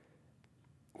be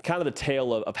kind of the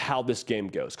tale of how this game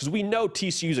goes. Because we know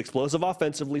TCU's explosive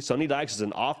offensively. Sonny Dykes is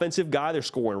an offensive guy. They're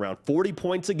scoring around 40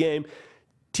 points a game.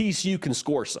 TCU can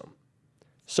score some.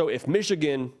 So if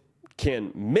Michigan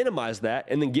can minimize that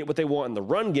and then get what they want in the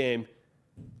run game,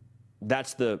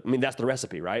 that's the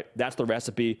recipe, right? That's the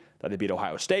recipe that they beat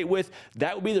Ohio State with.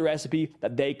 That would be the recipe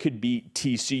that they could beat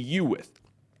TCU with.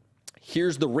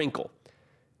 Here's the wrinkle.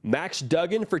 Max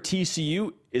Duggan for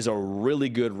TCU is a really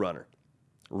good runner,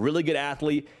 really good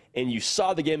athlete, and you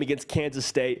saw the game against Kansas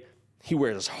State. He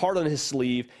wears his heart on his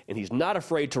sleeve, and he's not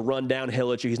afraid to run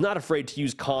downhill at you. He's not afraid to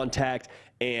use contact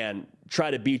and try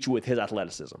to beat you with his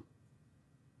athleticism.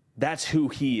 That's who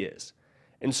he is.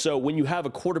 And so when you have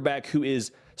a quarterback who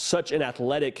is such an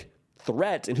athletic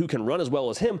threat and who can run as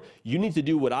well as him, you need to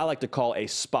do what I like to call a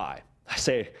spy. I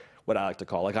say what I like to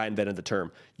call, like I invented the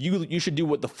term. You should do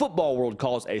what the football world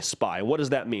calls a spy. And what does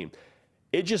that mean?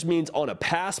 It just means on a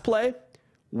pass play,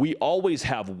 we always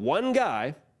have one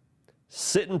guy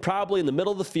sitting probably in the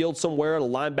middle of the field somewhere, a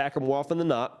linebacker more often than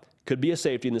not, could be a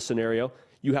safety in this scenario.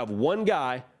 You have one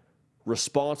guy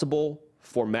responsible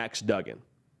for Max Duggan.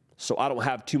 So I don't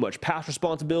have too much pass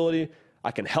responsibility. I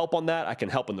can help on that. I can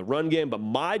help in the run game. But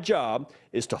my job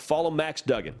is to follow Max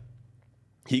Duggan.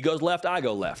 He goes left, I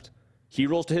go left. He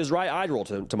rolls to his right, I roll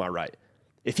to my right.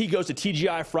 If he goes to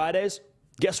TGI Fridays,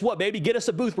 guess what, baby? Get us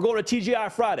a booth. We're going to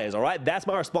TGI Fridays, all right? That's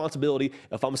my responsibility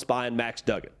if I'm spying Max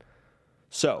Duggan.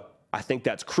 So I think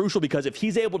that's crucial because if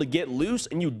he's able to get loose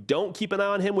and you don't keep an eye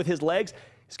on him with his legs,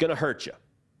 it's going to hurt you.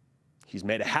 He's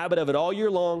made a habit of it all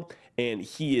year long, and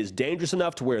he is dangerous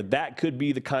enough to where that could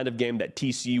be the kind of game that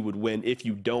TCU would win if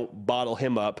you don't bottle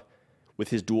him up with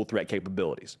his dual threat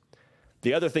capabilities.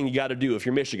 The other thing you got to do if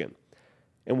you're Michigan,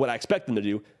 and what I expect them to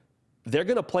do, they're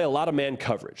going to play a lot of man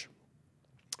coverage.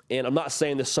 And I'm not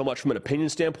saying this so much from an opinion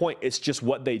standpoint. It's just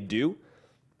what they do.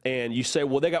 And you say,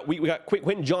 well, we got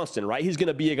Quentin Johnston, right? He's going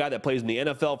to be a guy that plays in the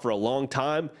NFL for a long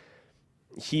time.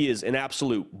 He is an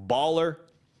absolute baller.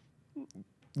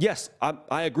 Yes,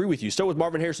 I agree with you. So was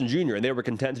Marvin Harrison Jr., and they were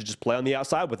content to just play on the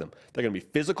outside with him. They're going to be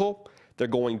physical. They're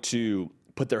going to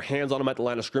put their hands on him at the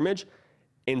line of scrimmage.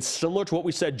 And similar to what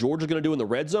we said Georgia's going to do in the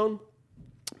red zone,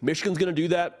 Michigan's going to do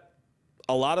that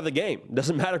a lot of the game.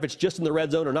 Doesn't matter if it's just in the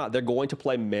red zone or not. They're going to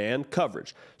play man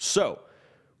coverage. So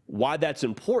why that's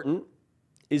important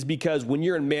is because when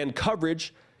you're in man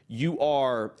coverage, you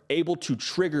are able to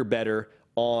trigger better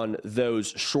on those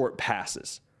short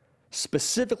passes.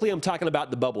 Specifically, I'm talking about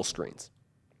the bubble screens.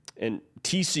 And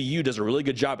TCU does a really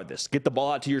good job at this. Get the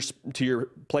ball out to your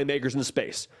playmakers in the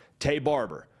space. Tay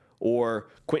Barber or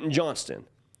Quentin Johnston.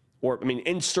 Or,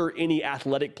 insert any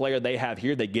athletic player they have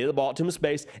here. They get the ball out to him in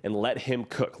space and let him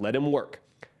cook. Let him work.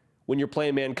 When you're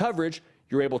playing man coverage,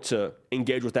 you're able to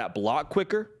engage with that block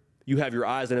quicker. You have your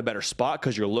eyes in a better spot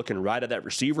because you're looking right at that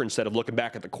receiver instead of looking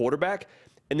back at the quarterback.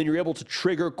 And then you're able to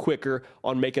trigger quicker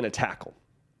on making a tackle.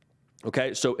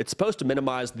 Okay, so it's supposed to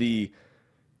minimize the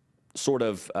sort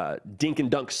of dink and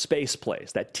dunk space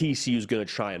plays that TCU is going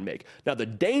to try and make. Now, the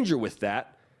danger with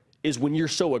that is when you're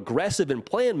so aggressive in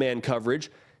playing man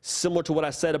coverage, similar to what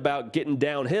I said about getting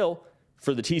downhill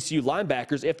for the TCU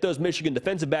linebackers, if those Michigan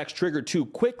defensive backs trigger too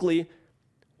quickly,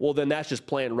 well, then that's just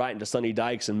playing right into Sonny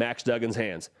Dykes and Max Duggan's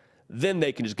hands. Then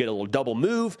they can just get a little double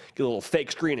move, get a little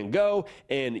fake screen and go,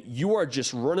 and you are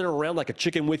just running around like a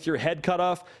chicken with your head cut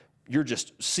off. You're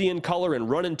just seeing color and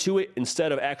running to it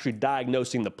instead of actually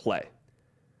diagnosing the play.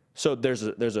 So there's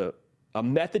a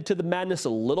method to the madness a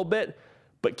little bit,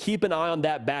 but keep an eye on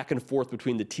that back and forth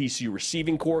between the TCU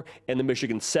receiving corps and the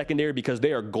Michigan secondary because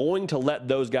they are going to let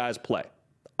those guys play.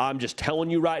 I'm just telling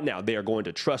you right now, they are going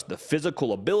to trust the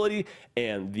physical ability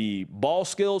and the ball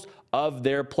skills of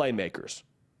their playmakers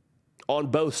on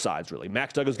both sides, really.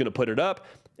 Max Duggan's going to put it up,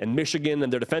 and Michigan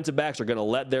and their defensive backs are going to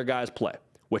let their guys play,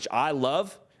 which I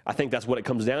love. I think that's what it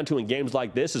comes down to in games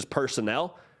like this is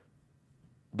personnel,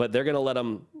 but they're going to let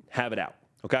them have it out,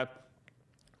 okay?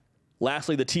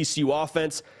 Lastly, the TCU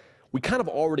offense, we kind of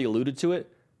already alluded to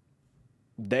it.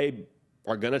 They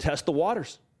are going to test the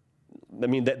waters.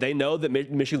 They know that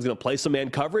Michigan's going to play some man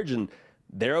coverage, and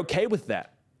they're okay with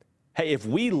that. Hey, if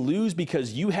we lose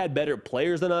because you had better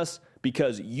players than us,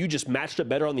 because you just matched up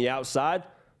better on the outside,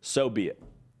 so be it.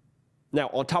 Now,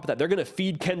 on top of that, they're going to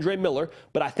feed Kendre Miller,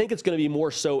 but I think it's going to be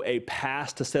more so a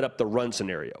pass to set up the run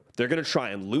scenario. They're going to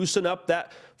try and loosen up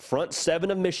that front seven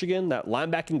of Michigan, that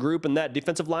linebacking group, and that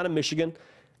defensive line of Michigan.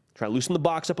 Try to loosen the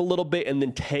box up a little bit and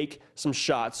then take some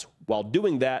shots while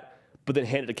doing that, but then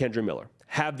hand it to Kendre Miller.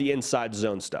 Have the inside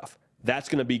zone stuff. That's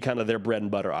going to be kind of their bread and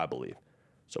butter, I believe.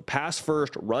 So pass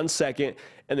first, run second,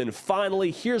 and then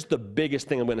finally, here's the biggest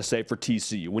thing I'm going to say for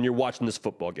TCU when you're watching this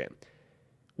football game.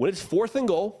 When it's 4th and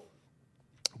goal,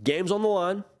 game's on the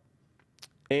line,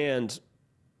 and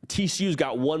TCU's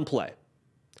got one play.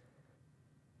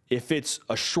 If it's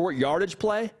a short yardage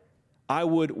play, I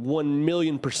would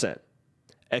 1,000,000%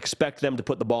 expect them to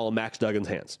put the ball in Max Duggan's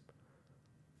hands.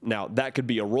 Now, that could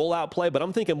be a rollout play, but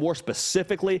I'm thinking more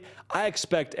specifically, I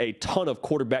expect a ton of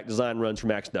quarterback design runs from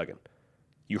Max Duggan.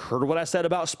 You heard what I said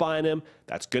about spying him.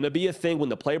 That's going to be a thing when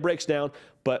the play breaks down.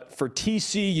 But for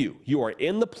TCU, you are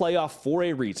in the playoff for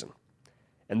a reason.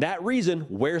 And that reason,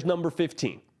 where's number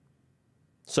 15?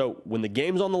 So when the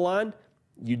game's on the line,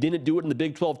 you didn't do it in the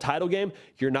Big 12 title game,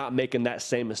 you're not making that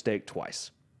same mistake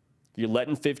twice. You're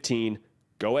letting 15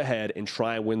 go ahead and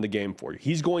try and win the game for you.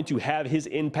 He's going to have his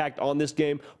impact on this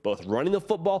game, both running the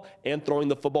football and throwing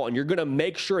the football, and you're going to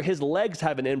make sure his legs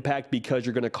have an impact because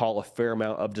you're going to call a fair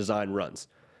amount of design runs.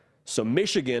 So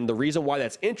Michigan, the reason why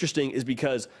that's interesting is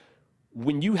because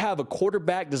when you have a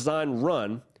quarterback design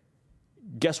run,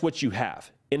 guess what you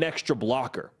have? An extra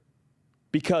blocker.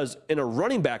 Because in a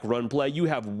running back run play, you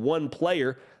have one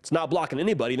player that's not blocking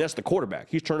anybody, and that's the quarterback.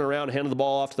 He's turning around, handing the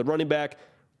ball off to the running back,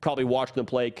 probably watching the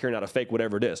play, carrying out a fake,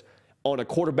 whatever it is. On a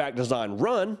quarterback design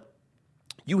run,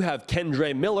 you have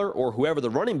Kendre Miller or whoever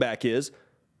the running back is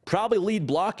probably lead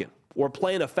blocking or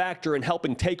playing a factor in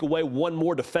helping take away one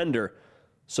more defender.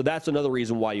 So that's another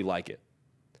reason why you like it.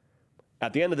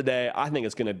 At the end of the day, I think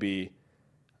it's going to be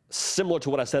similar to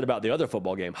what I said about the other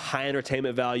football game. High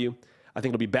entertainment value. I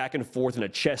think it'll be back and forth in a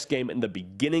chess game in the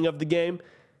beginning of the game.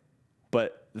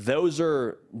 But those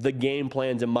are the game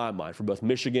plans in my mind for both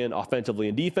Michigan offensively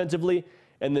and defensively,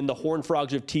 and then the Horned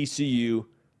Frogs of TCU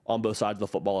on both sides of the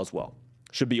football as well.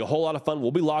 Should be a whole lot of fun.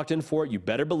 We'll be locked in for it. You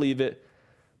better believe it.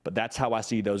 But that's how I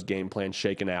see those game plans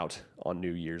shaking out on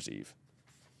New Year's Eve.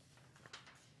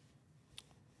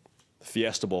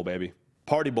 Fiesta Bowl, baby.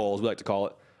 Party Bowl, as we like to call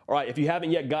it. All right, if you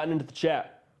haven't yet gotten into the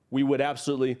chat, we would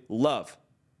absolutely love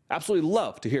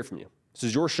to hear from you. This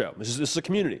is your show. This is a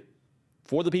community.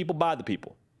 For the people, by the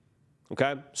people.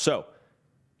 Okay? So,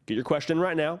 get your question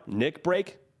right now. Nick,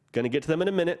 break. Going to get to them in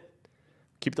a minute.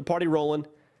 Keep the party rolling,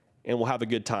 and we'll have a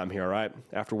good time here, all right?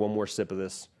 After one more sip of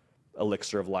this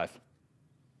elixir of life.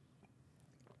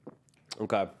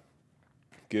 Okay.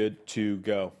 Good to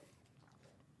go.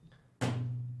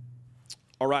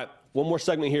 All right, one more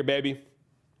segment here, baby.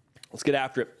 Let's get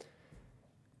after it.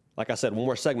 Like I said, one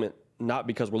more segment, not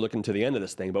because we're looking to the end of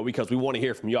this thing, but because we want to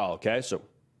hear from y'all, okay? So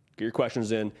get your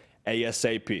questions in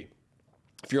ASAP.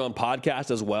 If you're on podcast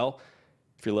as well,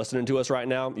 if you're listening to us right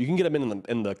now, you can get them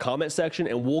in the comment section,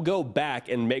 and we'll go back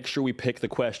and make sure we pick the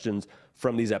questions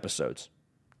from these episodes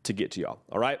to get to y'all,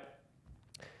 all right?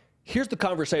 Here's the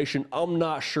conversation I'm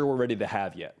not sure we're ready to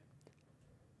have yet.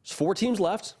 There's 4 teams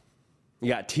left. You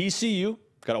got TCU,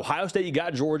 got Ohio State, you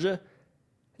got Georgia,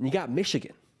 and you got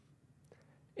Michigan.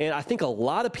 And I think a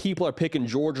lot of people are picking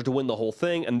Georgia to win the whole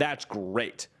thing, and that's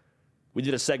great. We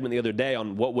did a segment the other day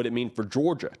on what would it mean for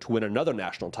Georgia to win another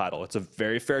national title. It's a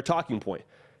very fair talking point.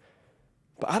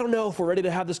 But I don't know if we're ready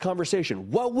to have this conversation.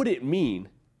 What would it mean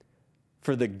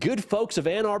for the good folks of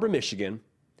Ann Arbor, Michigan,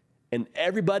 and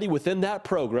everybody within that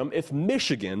program if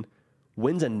Michigan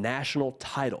wins a national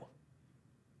title?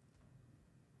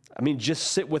 I mean,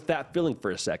 just sit with that feeling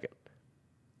for a second.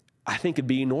 I think it'd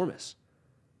be enormous.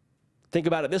 Think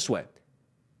about it this way.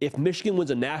 If Michigan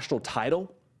wins a national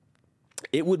title,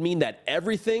 it would mean that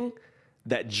everything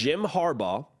that Jim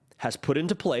Harbaugh has put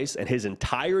into place and his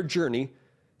entire journey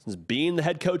since being the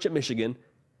head coach at Michigan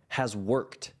has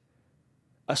worked,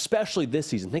 especially this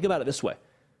season. Think about it this way.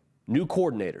 New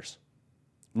coordinators,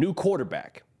 new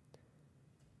quarterback,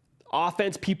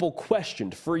 offense people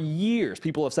questioned for years.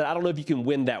 People have said, I don't know if you can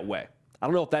win that way. I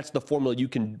don't know if that's the formula you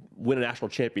can win a national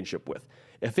championship with.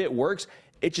 If it works,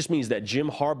 it just means that Jim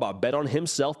Harbaugh bet on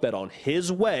himself, bet on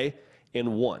his way,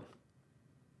 and won.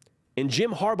 And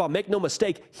Jim Harbaugh, make no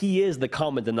mistake, he is the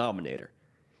common denominator.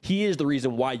 He is the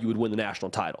reason why you would win the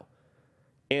national title.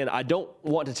 And I don't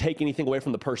want to take anything away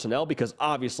from the personnel because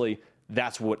obviously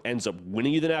that's what ends up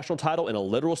winning you the national title in a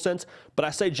literal sense. But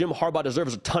I say Jim Harbaugh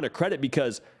deserves a ton of credit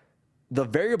because the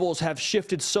variables have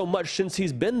shifted so much since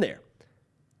he's been there.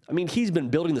 I mean, he's been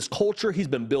building this culture. He's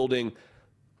been building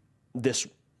this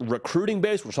recruiting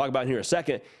base, we'll talk about in here in a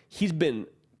second. He's been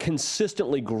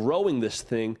consistently growing this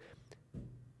thing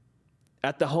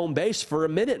at the home base for a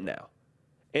minute now.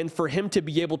 And for him to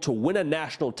be able to win a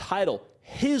national title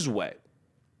his way,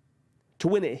 to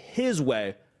win it his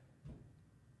way,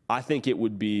 I think it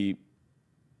would be,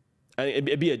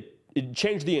 it'd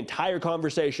change the entire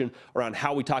conversation around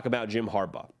how we talk about Jim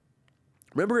Harbaugh.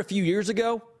 Remember a few years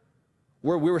ago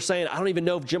where we were saying, I don't even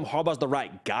know if Jim Harbaugh's the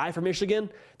right guy for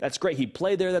Michigan. That's great he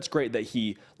played there. That's great that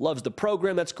he loves the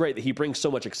program. That's great that he brings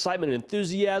so much excitement and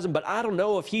enthusiasm. But I don't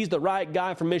know if he's the right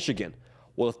guy for Michigan.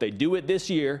 Well, if they do it this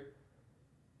year,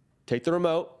 take the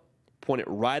remote, point it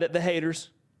right at the haters,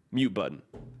 mute button.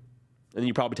 And then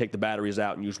you probably take the batteries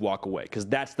out and you just walk away, because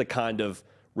that's the kind of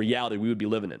reality we would be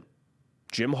living in.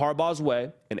 Jim Harbaugh's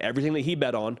way and everything that he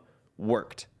bet on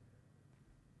worked.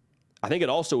 I think it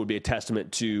also would be a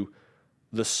testament to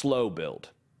the slow build,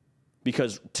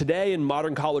 because today in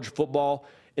modern college football,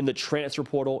 in the transfer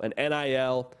portal and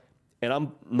NIL, and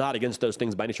I'm not against those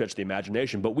things by any stretch of the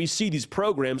imagination, but we see these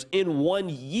programs in 1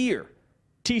 year.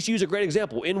 TCU is a great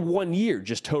example. In 1 year,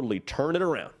 just totally turn it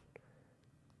around.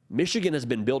 Michigan has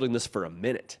been building this for a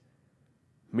minute.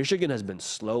 Michigan has been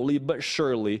slowly but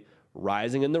surely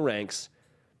rising in the ranks,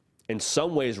 in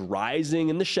some ways rising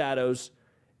in the shadows,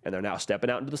 and they're now stepping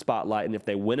out into the spotlight. And if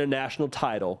they win a national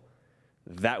title,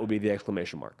 that would be the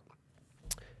exclamation mark.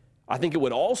 I think it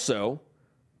would also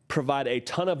provide a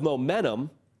ton of momentum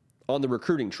on the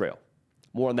recruiting trail.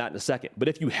 More on that in a second. But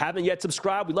if you haven't yet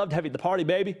subscribed, we'd love to have you at the party,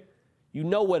 baby. You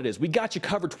know what it is. We got you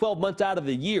covered 12 months out of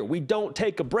the year. We don't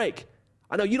take a break.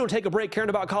 I know you don't take a break caring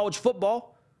about college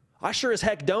football. I sure as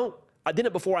heck don't. I did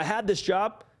it before I had this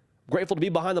job. Grateful to be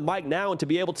behind the mic now and to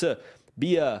be able to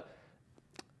be a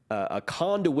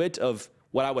conduit of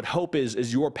what I would hope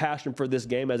is your passion for this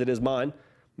game as it is mine.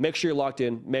 Make sure you're locked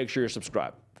in. Make sure you're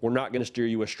subscribed. We're not going to steer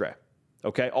you astray.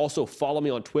 Okay? Also, follow me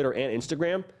on Twitter and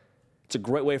Instagram. It's a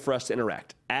great way for us to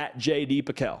interact. At JD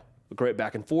Piquel. A great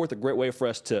back and forth. A great way for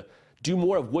us to do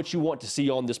more of what you want to see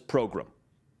on this program.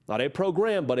 Not a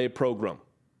program, but a program.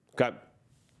 Okay?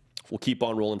 We'll keep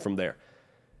on rolling from there.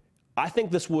 I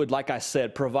think this would, like I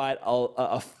said, provide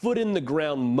a foot in the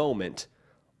ground moment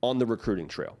on the recruiting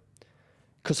trail.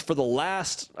 Because for the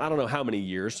last, I don't know how many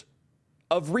years,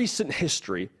 of recent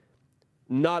history,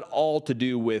 not all to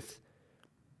do with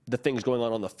the things going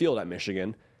on the field at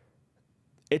Michigan,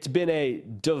 it's been a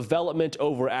development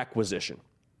over acquisition.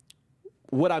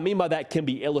 What I mean by that can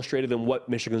be illustrated in what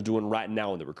Michigan's doing right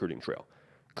now on the recruiting trail.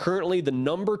 Currently, the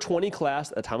number 20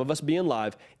 class at the time of us being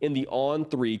live in the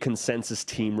On3 consensus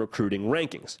team recruiting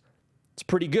rankings. It's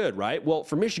pretty good, right? Well,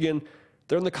 for Michigan,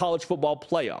 they're in the college football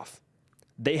playoff.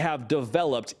 They have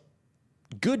developed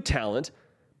good talent,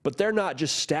 but they're not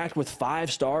just stacked with 5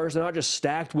 stars. They're not just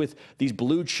stacked with these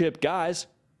blue chip guys,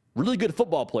 really good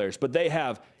football players, but they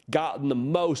have gotten the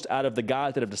most out of the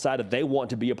guys that have decided they want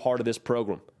to be a part of this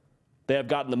program. They have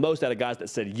gotten the most out of guys that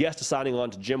said yes to signing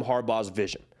on to Jim Harbaugh's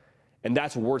vision. And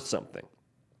that's worth something.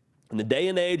 In the day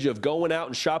and age of going out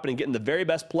and shopping and getting the very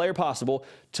best player possible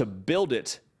to build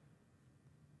it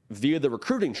via the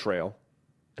recruiting trail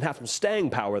and have some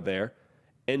staying power there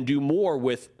and do more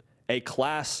with a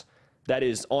class that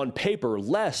is on paper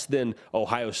less than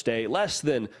Ohio State, less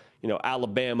than,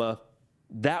 Alabama,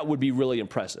 that would be really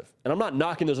impressive. And I'm not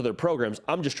knocking those other programs.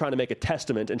 I'm just trying to make a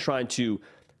testament and trying to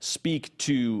speak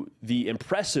to the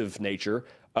impressive nature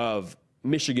of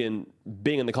Michigan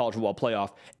being in the college football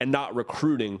playoff and not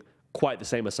recruiting quite the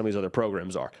same as some of these other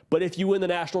programs are. But if you win the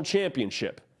national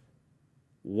championship,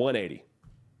 180.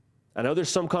 I know there's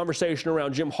some conversation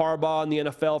around Jim Harbaugh in the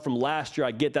NFL from last year.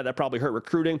 I get that. That probably hurt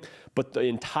recruiting. But the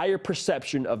entire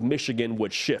perception of Michigan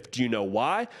would shift. Do you know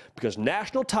why? Because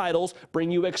national titles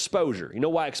bring you exposure. You know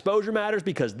why exposure matters?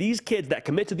 Because these kids that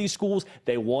commit to these schools,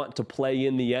 they want to play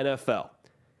in the NFL.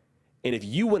 And if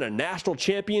you win a national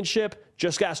championship,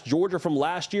 just ask Georgia from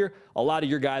last year, a lot of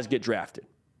your guys get drafted.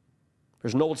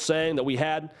 There's an old saying that we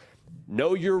had,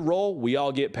 know your role, we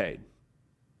all get paid.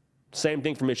 Same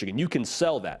thing for Michigan. You can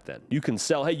sell that then. You can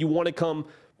sell, hey, you want to come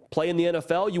play in the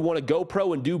NFL? You want to go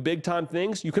pro and do big-time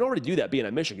things? You can already do that being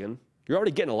at Michigan. You're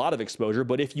already getting a lot of exposure,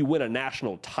 but if you win a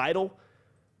national title,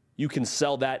 you can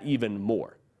sell that even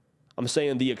more. I'm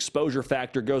saying the exposure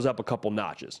factor goes up a couple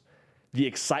notches. The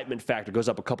excitement factor goes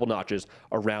up a couple notches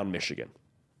around Michigan.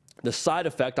 The side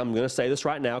effect, I'm going to say this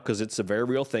right now because it's a very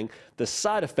real thing. The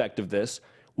side effect of this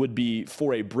would be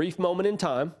for a brief moment in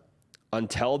time,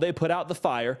 until they put out the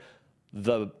fire,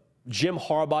 the Jim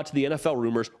Harbaugh to the NFL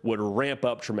rumors would ramp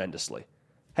up tremendously.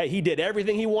 Hey, he did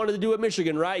everything he wanted to do at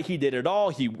Michigan, right? He did it all.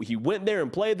 He went there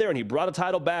and played there, and he brought a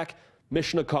title back.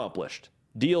 Mission accomplished.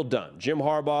 Deal done. Jim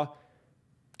Harbaugh,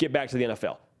 get back to the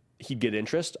NFL. He'd get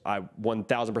interest. I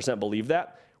 1,000% believe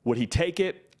that. Would he take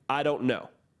it? I don't know.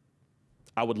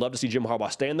 I would love to see Jim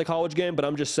Harbaugh stay in the college game, but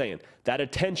I'm just saying that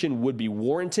attention would be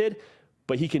warranted,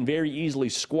 but he can very easily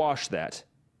squash that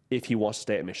if he wants to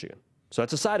stay at Michigan. So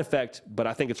that's a side effect, but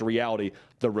I think it's a reality.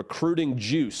 The recruiting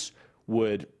juice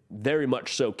would very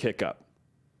much so kick up.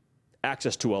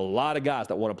 Access to a lot of guys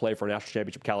that want to play for a national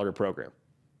championship caliber program.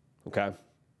 Okay.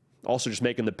 Also just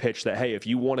making the pitch that, hey, if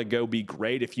you want to go be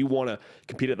great, if you want to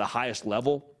compete at the highest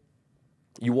level,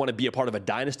 you want to be a part of a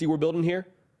dynasty we're building here,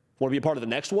 want to be a part of the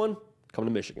next one, come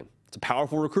to Michigan. It's a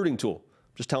powerful recruiting tool.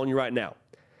 I'm just telling you right now.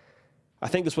 I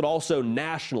think this would also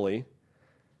nationally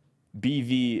be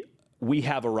the we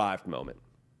have arrived moment.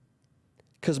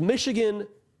 Because Michigan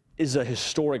is a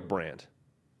historic brand.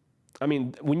 I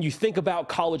mean, when you think about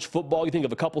college football, you think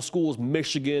of a couple schools,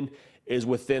 Michigan is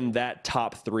within that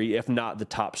top 3, if not the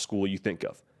top school you think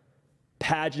of.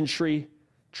 Pageantry,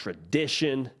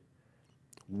 tradition,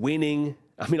 winning.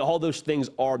 I mean, all those things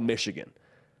are Michigan.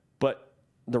 But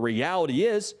the reality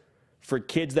is, for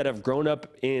kids that have grown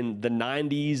up in the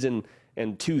 90s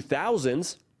and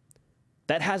 2000s,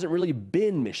 that hasn't really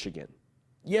been Michigan.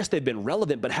 Yes, they've been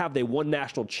relevant, but have they won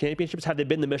national championships? Have they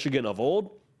been the Michigan of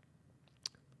old?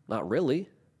 Not really.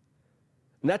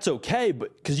 And that's okay,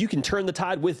 but because you can turn the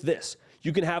tide with this.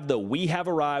 You can have the we have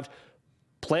arrived,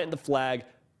 plant the flag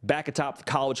back atop the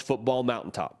college football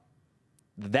mountaintop.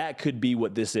 That could be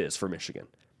what this is for Michigan.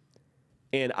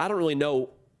 And I don't really know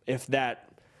if that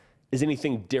is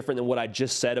anything different than what I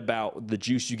just said about the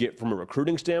juice you get from a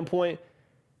recruiting standpoint.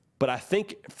 But I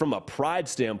think from a pride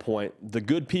standpoint, the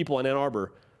good people in Ann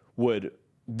Arbor would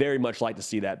very much like to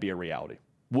see that be a reality.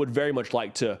 Would very much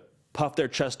like to puff their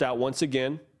chest out once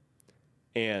again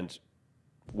and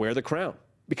wear the crown.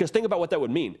 Because think about what that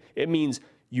would mean. It means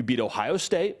you beat Ohio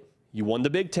State, you won the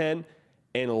Big Ten,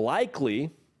 and likely,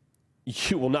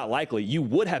 you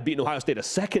would have beaten Ohio State a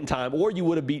second time, or you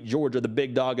would have beat Georgia, the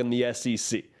big dog in the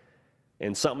SEC.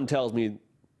 And something tells me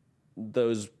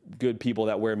those good people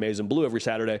that wear maize and blue every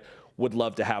Saturday would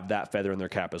love to have that feather in their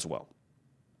cap as well.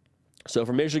 So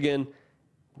for Michigan,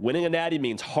 winning a natty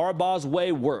means Harbaugh's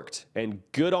way worked, and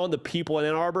good on the people in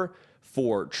Ann Arbor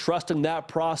for trusting that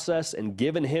process and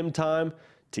giving him time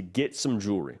to get some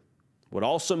jewelry. Would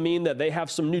also mean that they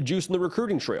have some new juice in the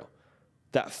recruiting trail.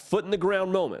 That foot in the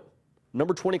ground moment.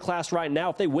 Number 20 class right now,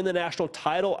 if they win the national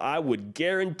title, I would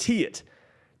guarantee it.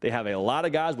 They have a lot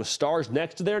of guys with stars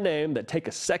next to their name that take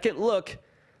a second look at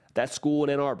that school in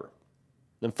Ann Arbor.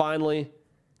 And finally,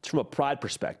 it's from a pride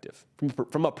perspective,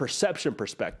 from a perception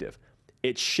perspective.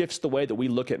 It shifts the way that we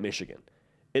look at Michigan.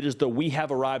 It is the we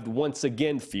have arrived once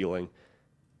again feeling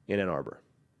in Ann Arbor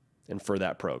and for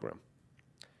that program.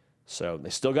 So they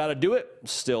still got to do it.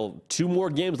 Still 2 more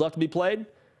games left to be played.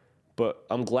 But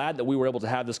I'm glad that we were able to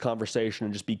have this conversation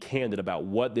and just be candid about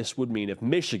what this would mean if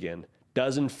Michigan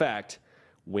does, in fact,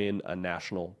 win a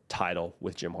national title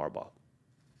with Jim Harbaugh.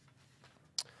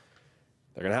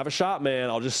 They're going to have a shot, man.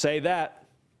 I'll just say that.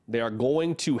 They are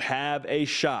going to have a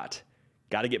shot.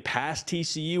 Got to get past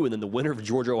TCU and then the winner of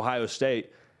Georgia-Ohio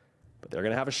State. But they're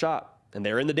going to have a shot. And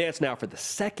they're in the dance now for the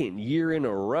 2nd year in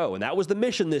a row. And that was the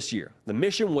mission this year. The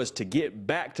mission was to get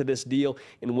back to this deal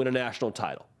and win a national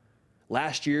title.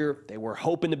 Last year, they were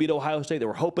hoping to beat Ohio State. They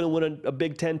were hoping to win a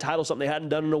Big Ten title, something they hadn't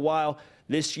done in a while.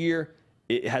 This year,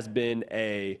 it has been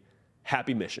a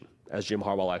happy mission, as Jim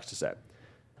Harbaugh likes to say.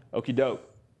 Okie doke.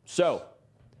 So,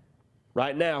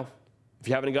 right now, if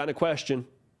you haven't gotten a question,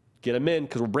 get them in,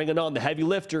 because we're bringing on the heavy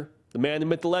lifter, the man, the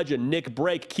myth, the legend, Nick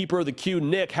Brake, keeper of the Q.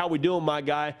 Nick, how we doing, my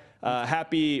guy?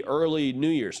 Happy early New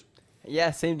Year's.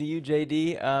 Yeah, same to you,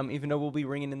 JD. Even though we'll be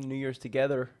ringing in the New Year's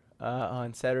together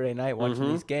on Saturday night watching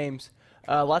these games.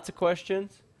 Lots of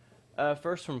questions.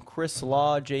 First from Chris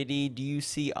Law, JD, do you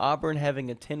see Auburn having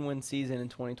a 10-win season in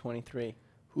 2023?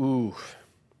 Ooh,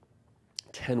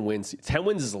 10 wins. 10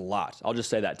 wins is a lot. I'll just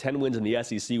say that. 10 wins in the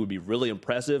SEC would be really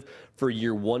impressive for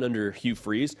year 1 under Hugh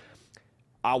Freeze.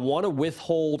 I want to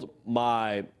withhold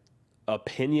my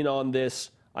opinion on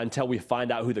this until we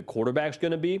find out who the quarterback's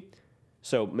going to be.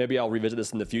 So maybe I'll revisit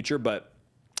this in the future, but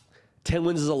 10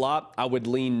 wins is a lot. I would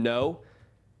lean no.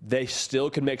 They still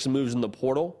can make some moves in the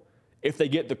portal. If they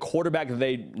get the quarterback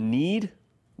they need,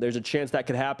 there's a chance that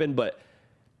could happen. But,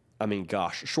 I mean,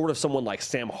 gosh, short of someone like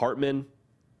Sam Hartman,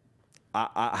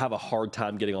 I have a hard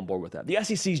time getting on board with that. The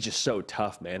SEC is just so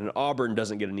tough, man, and Auburn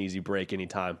doesn't get an easy break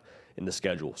anytime in the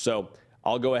schedule. So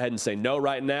I'll go ahead and say no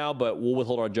right now, but we'll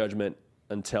withhold our judgment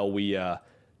until we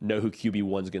know who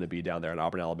QB1 is going to be down there in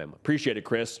Auburn, Alabama. Appreciate it,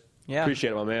 Chris. Yeah.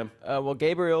 Appreciate it, my man. Well,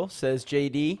 Gabriel says,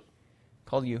 JD,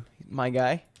 called you my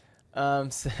guy,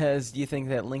 says, do you think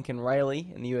that Lincoln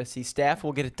Riley and the USC staff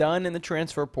will get it done in the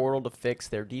transfer portal to fix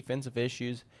their defensive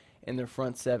issues in their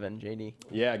front 7, JD?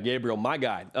 Yeah, Gabriel, my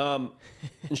guy.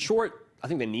 In short, I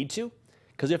think they need to,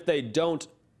 because if they don't,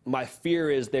 my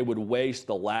fear is they would waste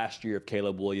the last year of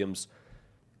Caleb Williams'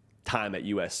 time at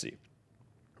USC.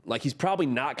 Like, he's probably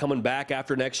not coming back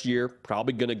after next year,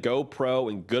 probably going to go pro,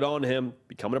 and good on him,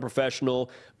 becoming a professional,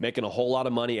 making a whole lot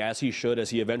of money, as he should, as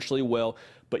he eventually will.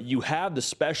 But you have the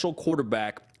special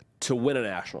quarterback to win a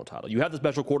national title. You have the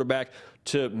special quarterback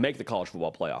to make the college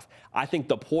football playoff. I think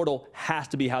the portal has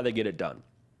to be how they get it done.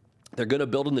 They're going to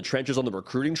build in the trenches on the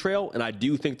recruiting trail, and I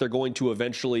do think they're going to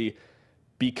eventually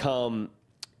become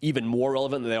even more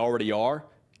relevant than they already are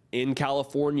in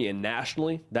California and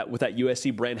nationally, that with that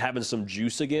USC brand having some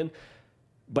juice again.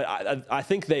 But I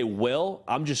think they will.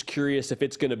 I'm just curious if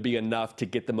it's going to be enough to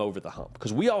get them over the hump.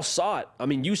 Because we all saw it. I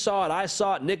mean, you saw it. I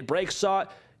saw it. Nick Brake saw it.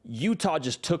 Utah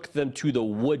just took them to the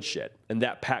woodshed in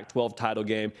that Pac-12 title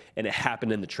game, and it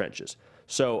happened in the trenches.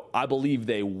 So I believe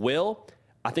they will.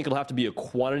 I think it'll have to be a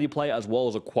quantity play as well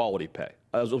as a quality play.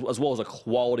 As well as a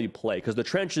quality play. Because the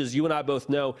trenches, you and I both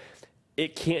know,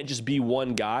 it can't just be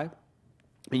one guy.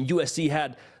 I mean, USC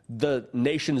had the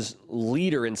nation's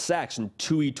leader in sacks in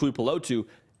Tui Tuipulotu,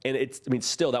 and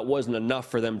still that wasn't enough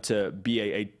for them to be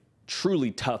a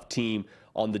truly tough team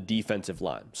on the defensive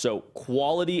line. So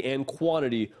quality and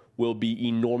quantity will be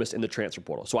enormous in the transfer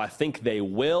portal. So I think they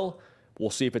will. We'll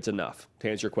see if it's enough. To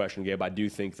answer your question, Gabe, I do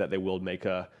think that they will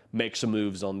make some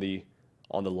moves on the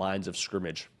lines of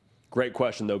scrimmage. Great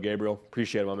question, though, Gabriel.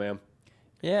 Appreciate it, my man.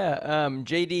 Yeah,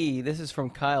 JD, this is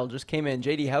from Kyle, just came in.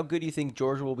 JD, how good do you think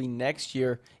Georgia will be next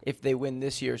year if they win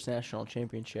this year's national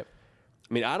championship?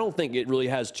 I mean, I don't think it really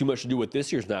has too much to do with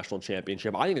this year's national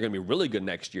championship. I think they're going to be really good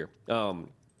next year.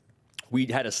 We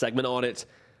had a segment on it,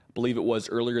 I believe it was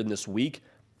earlier in this week.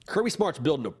 Kirby Smart's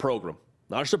building a program.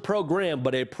 Not just a program,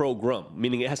 but a program,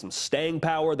 meaning it has some staying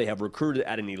power. They have recruited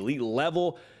at an elite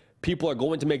level. People are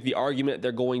going to make the argument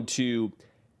they're going to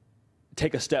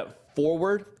take a step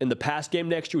forward in the pass game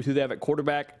next year with who they have at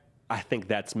quarterback. I think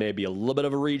that's maybe a little bit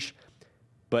of a reach,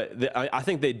 but I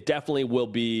think they definitely will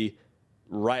be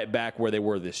right back where they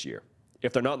were this year.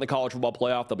 If they're not in the college football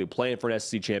playoff, they'll be playing for an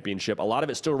SEC championship. A lot of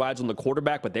it still rides on the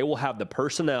quarterback, but they will have the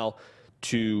personnel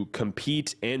to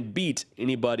compete and beat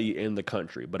anybody in the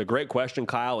country. But a great question,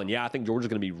 Kyle. And yeah, I think Georgia's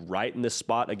going to be right in this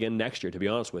spot again next year, to be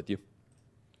honest with you.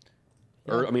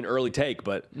 Yeah. Early take,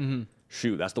 but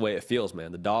shoot, that's the way it feels,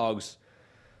 man. The dogs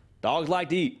like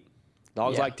to eat.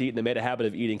 Dogs like to eat, and they made a habit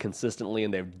of eating consistently,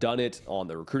 and they've done it on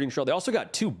the recruiting trail. They also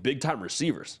got two big-time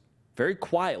receivers very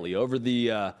quietly over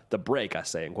the break, I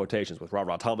say in quotations, with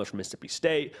Rod Thomas from Mississippi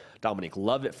State, Dominique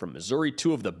Lovett from Missouri,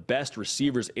 two of the best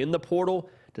receivers in the portal,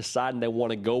 deciding they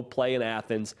want to go play in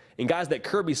Athens. And guys that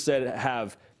Kirby said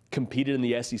have competed in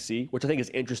the SEC, which I think is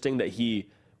interesting that he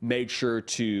made sure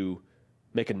to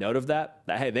make a note of that,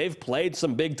 hey, they've played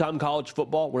some big-time college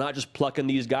football. We're not just plucking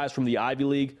these guys from the Ivy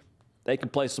League. They can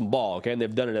play some ball, okay? And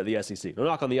they've done it at the SEC. No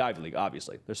knock on the Ivy League,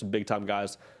 obviously. There's some big-time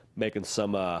guys making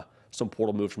some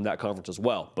portal moves from that conference as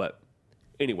well. But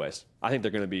anyways, I think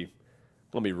they're going to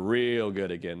be real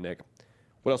good again, Nick.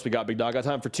 What else we got, Big Dog? Got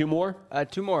time for two more?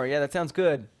 Two more. Yeah, that sounds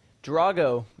good.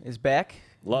 Drago is back.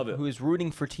 Love it. Who is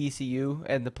rooting for TCU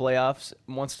and the playoffs,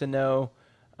 wants to know,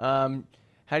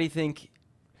 how do you think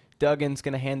Duggan's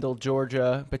going to handle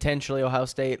Georgia, potentially Ohio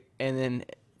State, and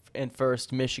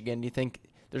first Michigan? Do you think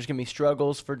there's going to be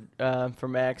struggles for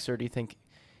Max, or do you think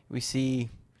we see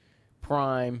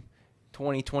prime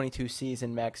 2022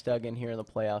 season Max Duggan here in the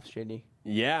playoffs, JD?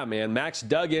 Yeah, man. Max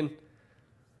Duggan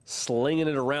slinging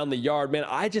it around the yard. Man,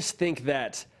 I just think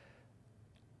that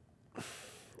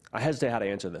I hesitate how to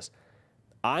answer this.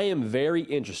 I am very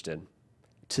interested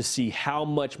to see how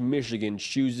much Michigan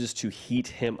chooses to heat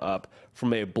him up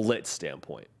from a blitz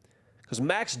standpoint. Because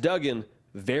Max Duggan,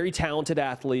 very talented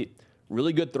athlete,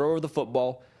 really good thrower of the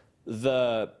football.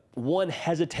 The one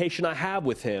hesitation I have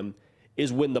with him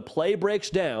is when the play breaks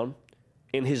down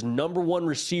and his number one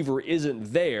receiver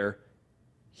isn't there,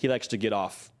 he likes to get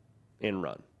off and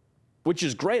run, which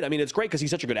is great. I mean, it's great because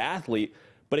he's such a good athlete,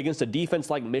 but against a defense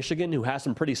like Michigan, who has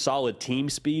some pretty solid team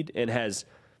speed and has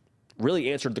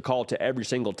really answered the call to every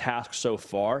single task so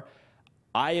far,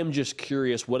 I am just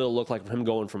curious what it'll look like for him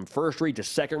going from first read to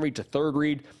second read to third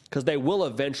read, because they will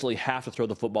eventually have to throw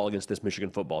the football against this Michigan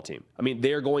football team. I mean,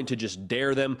 they're going to just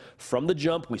dare them from the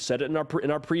jump. We said it in our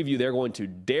preview. They're going to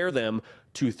dare them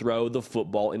to throw the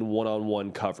football in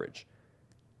one-on-one coverage.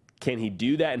 Can he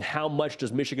do that, and how much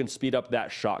does Michigan speed up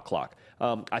that shot clock?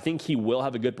 I think he will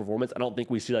have a good performance. I don't think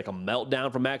we see like a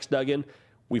meltdown from Max Duggan.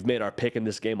 We've made our pick in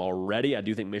this game already. I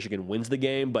do think Michigan wins the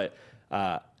game, but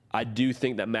I do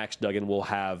think that Max Duggan will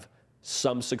have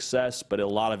some success, but a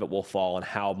lot of it will fall on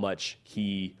how much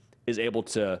he is able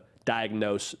to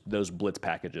diagnose those blitz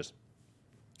packages.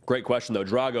 Great question, though.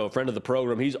 Drago, a friend of the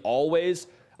program, he's always,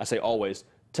 I say always,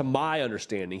 to my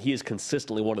understanding, he is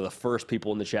consistently one of the first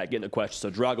people in the chat getting a question. So,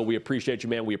 Drago, we appreciate you,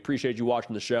 man. We appreciate you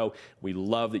watching the show. We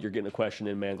love that you're getting a question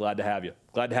in, man. Glad to have you.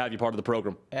 Glad to have you part of the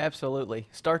program. Absolutely.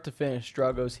 Start to finish,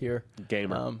 Drago's here.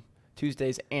 Gamer.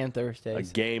 Tuesdays and Thursdays.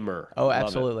 A gamer. Oh,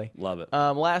 absolutely. Love it.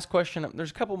 Last question.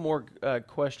 There's a couple more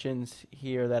questions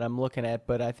here that I'm looking at,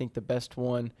 but I think the best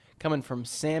one coming from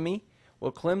Sammy.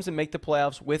 Will Clemson make the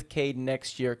playoffs with Cade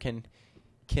next year? Can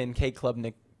Cade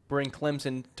Klubnik bring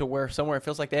Clemson to somewhere it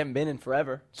feels like they haven't been in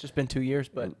forever? It's just been 2 years,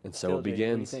 but and so it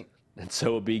begins. And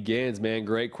so it begins, man.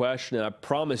 Great question. And I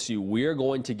promise you, we're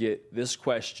going to get this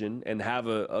question and have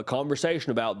a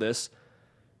conversation about this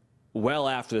well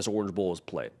after this Orange Bowl is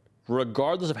played.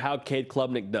 Regardless of how Cade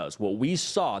Klubnik does, what we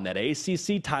saw in that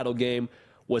ACC title game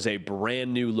was a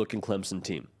brand new looking Clemson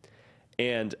team.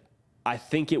 And I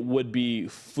think it would be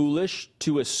foolish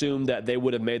to assume that they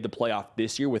would have made the playoff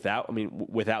this year without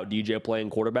DJ playing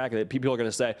quarterback. People are going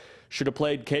to say, should have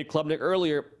played Cade Klubnik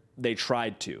earlier. They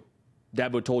tried to.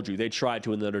 Dabo told you they tried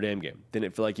to in the Notre Dame game.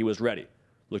 Didn't feel like he was ready.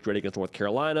 Looked ready against North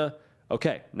Carolina.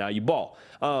 Okay, now you ball.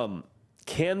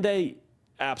 Can they?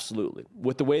 Absolutely.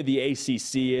 With the way the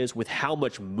ACC is, with how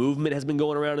much movement has been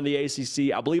going around in the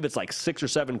ACC, I believe it's like 6 or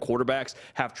 7 quarterbacks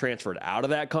have transferred out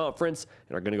of that conference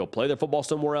and are going to go play their football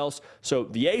somewhere else. So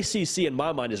the ACC, in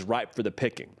my mind, is ripe for the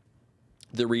picking.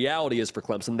 The reality is for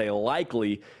Clemson, they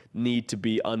likely need to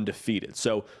be undefeated.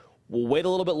 So we'll wait a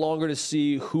little bit longer to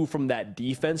see who from that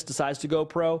defense decides to go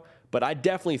pro. But I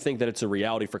definitely think that it's a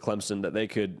reality for Clemson that they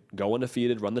could go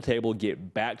undefeated, run the table,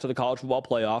 get back to the college football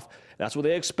playoff. That's what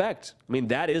they expect. I mean,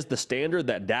 that is the standard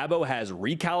that Dabo has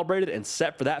recalibrated and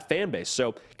set for that fan base.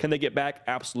 So can they get back?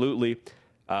 Absolutely.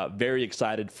 Very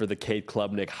excited for the Cade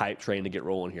Klubnik hype train to get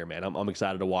rolling here, man. I'm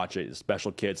excited to watch it.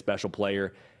 Special kid, special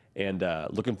player, and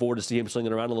looking forward to see him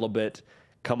slinging around a little bit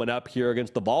coming up here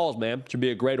against the Vols, man. Should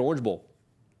be a great Orange Bowl.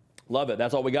 Love it.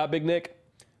 That's all we got, Big Nick?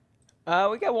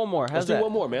 We got one more. Let's do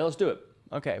one more, man. Let's do it.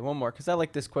 Okay, one more, because I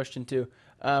like this question too.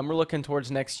 We're looking towards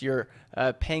next year.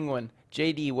 Penguin,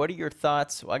 JD, what are your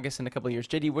thoughts? Well, I guess in a couple of years,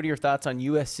 JD, what are your thoughts on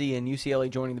USC and UCLA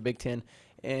joining the Big Ten?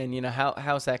 And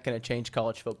how's that going to change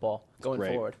college football going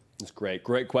forward? It's great.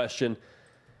 Great question.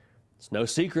 It's no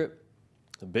secret.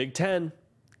 The Big Ten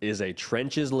is a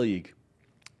trenches league.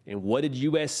 And what did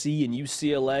USC and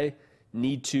UCLA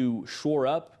need to shore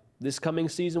up this coming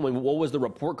season? What was the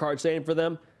report card saying for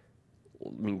them?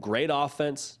 I mean, great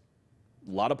offense,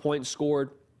 a lot of points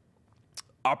scored,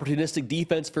 opportunistic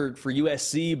defense for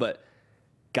USC, but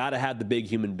got to have the big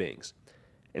human beings.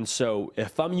 And so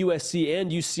if I'm USC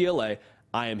and UCLA,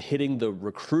 I am hitting the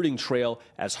recruiting trail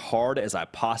as hard as I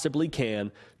possibly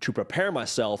can to prepare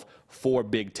myself for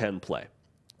Big Ten play.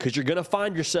 Because you're going to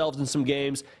find yourselves in some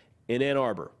games in Ann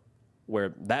Arbor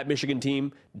where that Michigan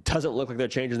team doesn't look like they're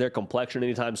changing their complexion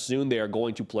anytime soon. They are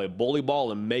going to play bully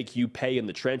ball and make you pay in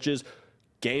the trenches.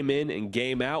 Game in and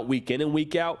game out, week in and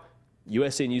week out,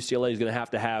 USC and UCLA is going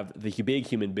to have the big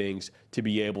human beings to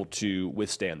be able to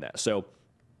withstand that. So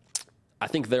I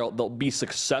think they'll be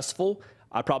successful.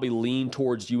 I probably lean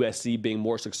towards USC being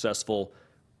more successful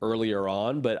earlier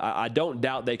on, but I don't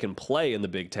doubt they can play in the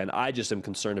Big Ten. I just am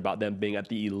concerned about them being at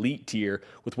the elite tier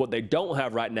with what they don't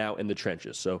have right now in the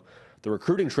trenches. So the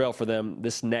recruiting trail for them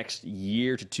this next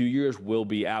year to 2 years will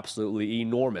be absolutely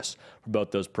enormous for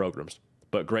both those programs.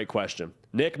 But great question.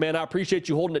 Nick, man, I appreciate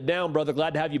you holding it down, brother.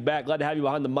 Glad to have you back. Glad to have you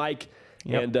behind the mic.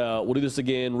 Yep. And we'll do this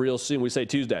again real soon. We say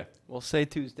Tuesday. We'll say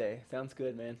Tuesday. Sounds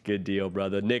good, man. Good deal,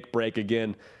 brother. Nick Brake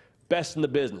again. Best in the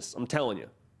business. I'm telling you.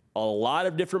 A lot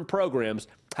of different programs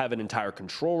have an entire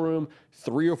control room,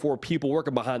 3 or 4 people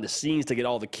working behind the scenes to get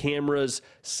all the cameras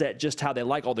set just how they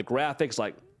like, all the graphics.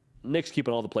 Like, Nick's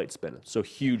keeping all the plates spinning. So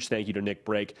huge thank you to Nick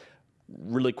Brake.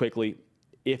 Really quickly,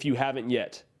 if you haven't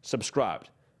yet subscribed,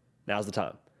 now's the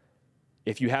time.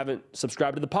 If you haven't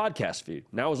subscribed to the podcast feed,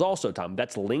 now is also time.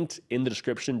 That's linked in the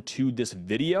description to this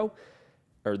video,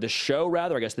 or this show,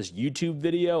 rather. I guess this YouTube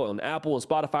video on Apple and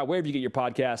Spotify, wherever you get your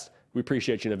podcast. We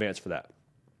appreciate you in advance for that.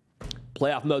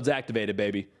 Playoff mode's activated,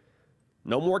 baby.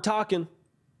 No more talking.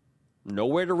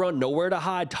 Nowhere to run, nowhere to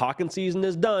hide. Talking season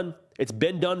is done. It's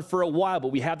been done for a while, but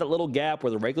we have that little gap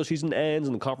where the regular season ends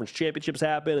and the conference championships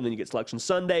happen, and then you get Selection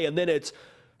Sunday, and then it's,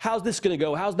 how's this going to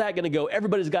go? How's that going to go?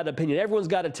 Everybody's got an opinion. Everyone's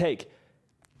got a take.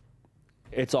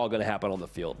 It's all going to happen on the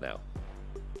field now.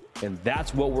 And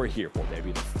that's what we're here for,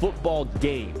 baby. The football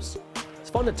games. It's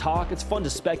fun to talk. It's fun to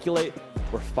speculate.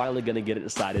 We're finally going to get it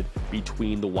decided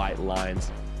between the white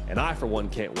lines. And I, for one,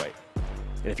 can't wait.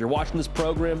 And if you're watching this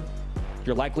program,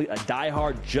 you're likely a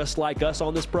diehard just like us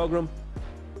on this program.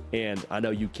 And I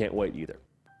know you can't wait either.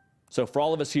 So for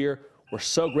all of us here, we're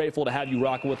so grateful to have you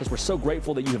rocking with us. We're so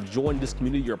grateful that you have joined this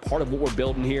community. You're a part of what we're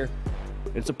building here.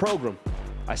 It's a program.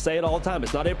 I say it all the time.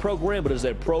 It's not a program, but it's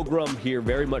a program here,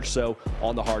 very much so,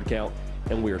 on the Hard Count,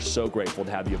 and we are so grateful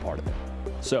to have you a part of it.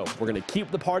 So we're going to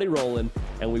keep the party rolling,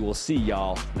 and we will see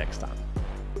y'all next time.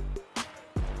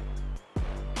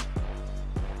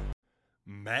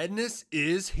 Madness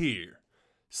is here.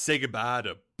 Say goodbye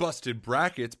to busted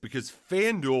brackets because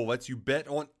FanDuel lets you bet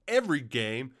on every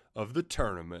game of the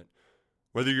tournament.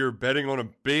 Whether you're betting on a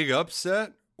big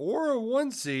upset or a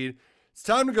one seed, it's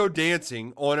time to go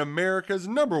dancing on America's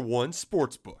 #1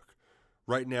 sportsbook.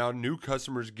 Right now, new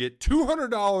customers get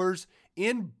 $200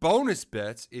 in bonus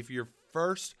bets if your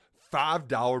first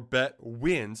 $5 bet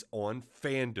wins on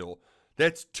FanDuel.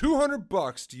 That's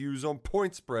 $200 to use on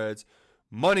point spreads,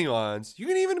 money lines. You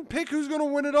can even pick who's going to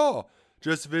win it all.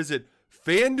 Just visit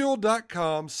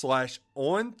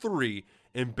FanDuel.com/on3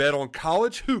 and bet on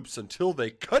college hoops until they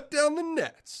cut down the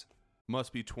nets.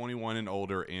 Must be 21 and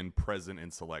older and present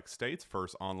in select states.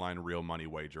 First online real money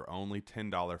wager only.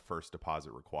 $10 first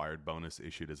deposit required. Bonus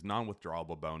issued as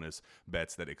non-withdrawable bonus.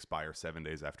 Bets that expire 7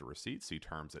 days after receipt. See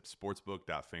terms at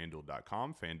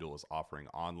sportsbook.fanduel.com. FanDuel is offering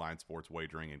online sports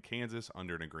wagering in Kansas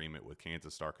under an agreement with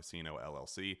Kansas Star Casino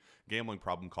LLC. Gambling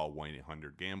problem? Call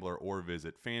 1-800-GAMBLER or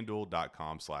visit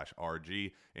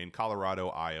fanduel.com/RG. In Colorado,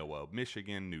 Iowa,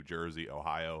 Michigan, New Jersey,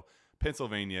 Ohio,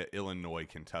 Pennsylvania, Illinois,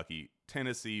 Kentucky,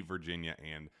 Tennessee, Virginia,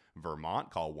 and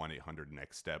Vermont. Call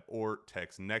 1-800-NEXT-STEP or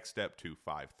text NEXT STEP to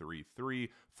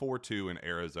 53342. In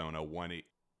Arizona,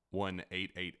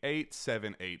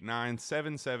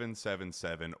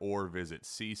 1-888-789-7777 or visit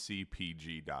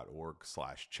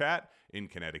ccpg.org/chat. In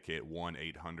Connecticut,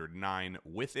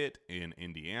 1-800-9-WITH-IT. In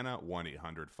Indiana,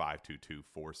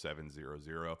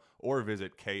 1-800-522-4700 or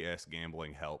visit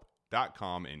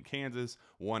ksgamblinghelp.com. In Kansas,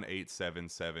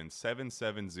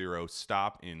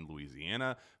 1-877-770-STOP. In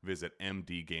Louisiana, visit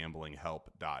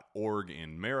mdgamblinghelp.org.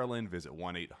 In Maryland, visit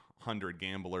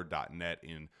 1-800-gambler.net.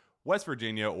 In West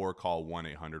Virginia, or call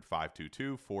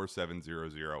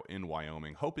 1-800-522-4700. In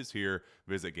Wyoming, hope is here.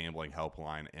 Visit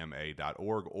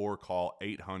gamblinghelplinema.org or call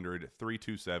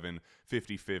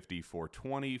 800-327-5050 for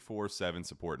 24/7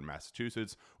 support in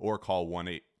Massachusetts, or call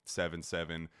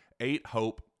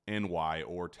 1-877-8-HOPE NY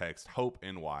or text HOPE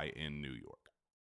NY in New York.